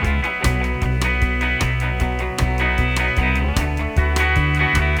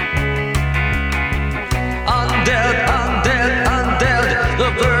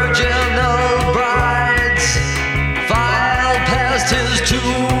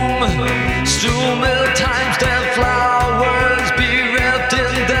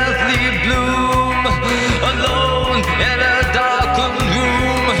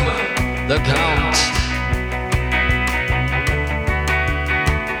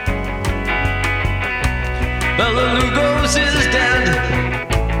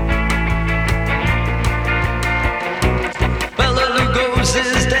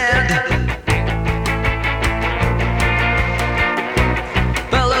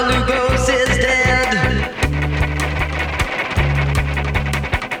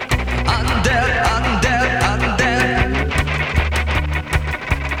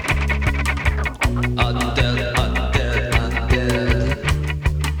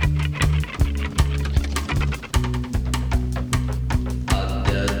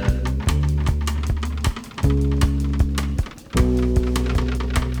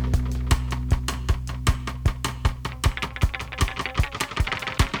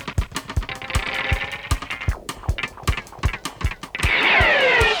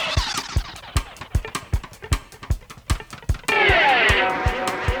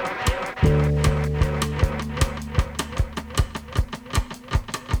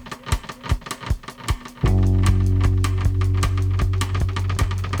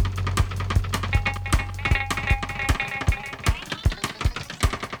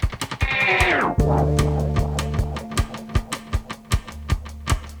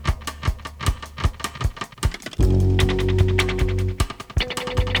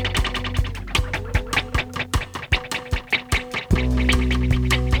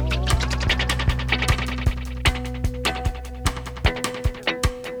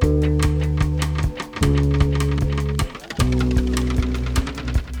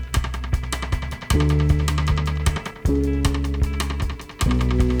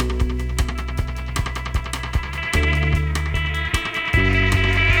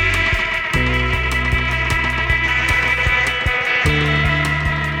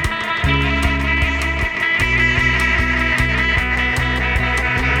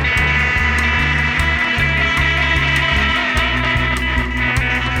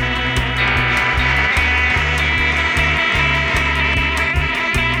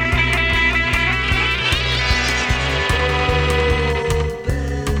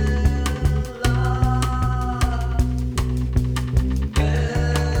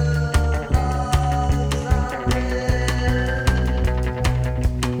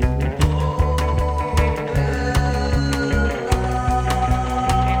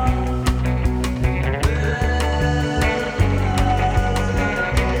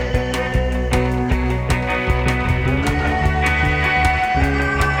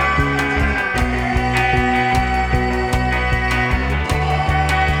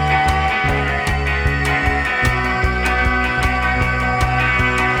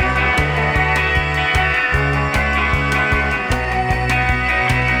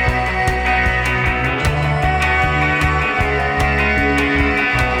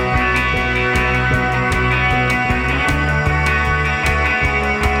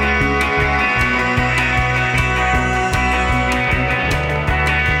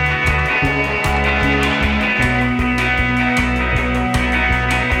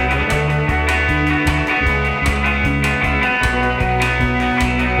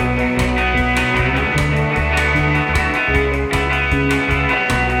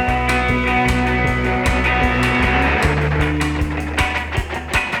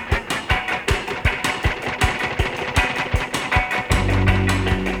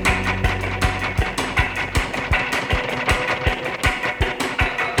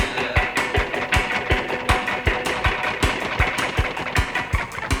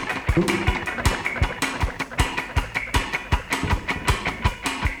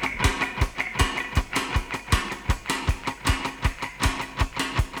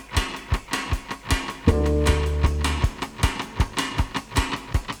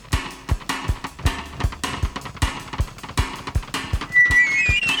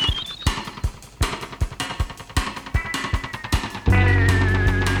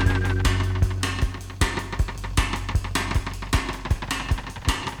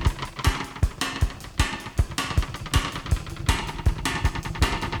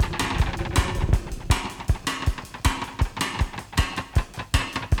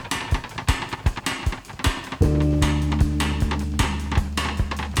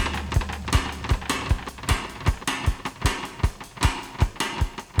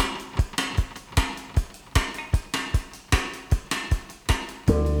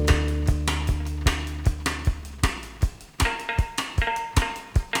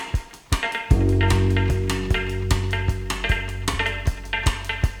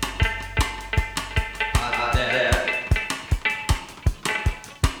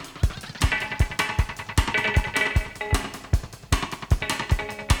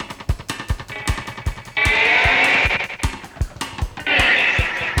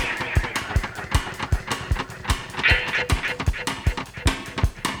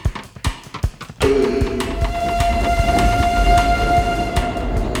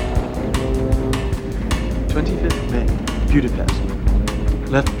 Budapest.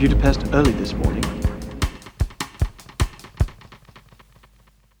 Left Budapest early this morning.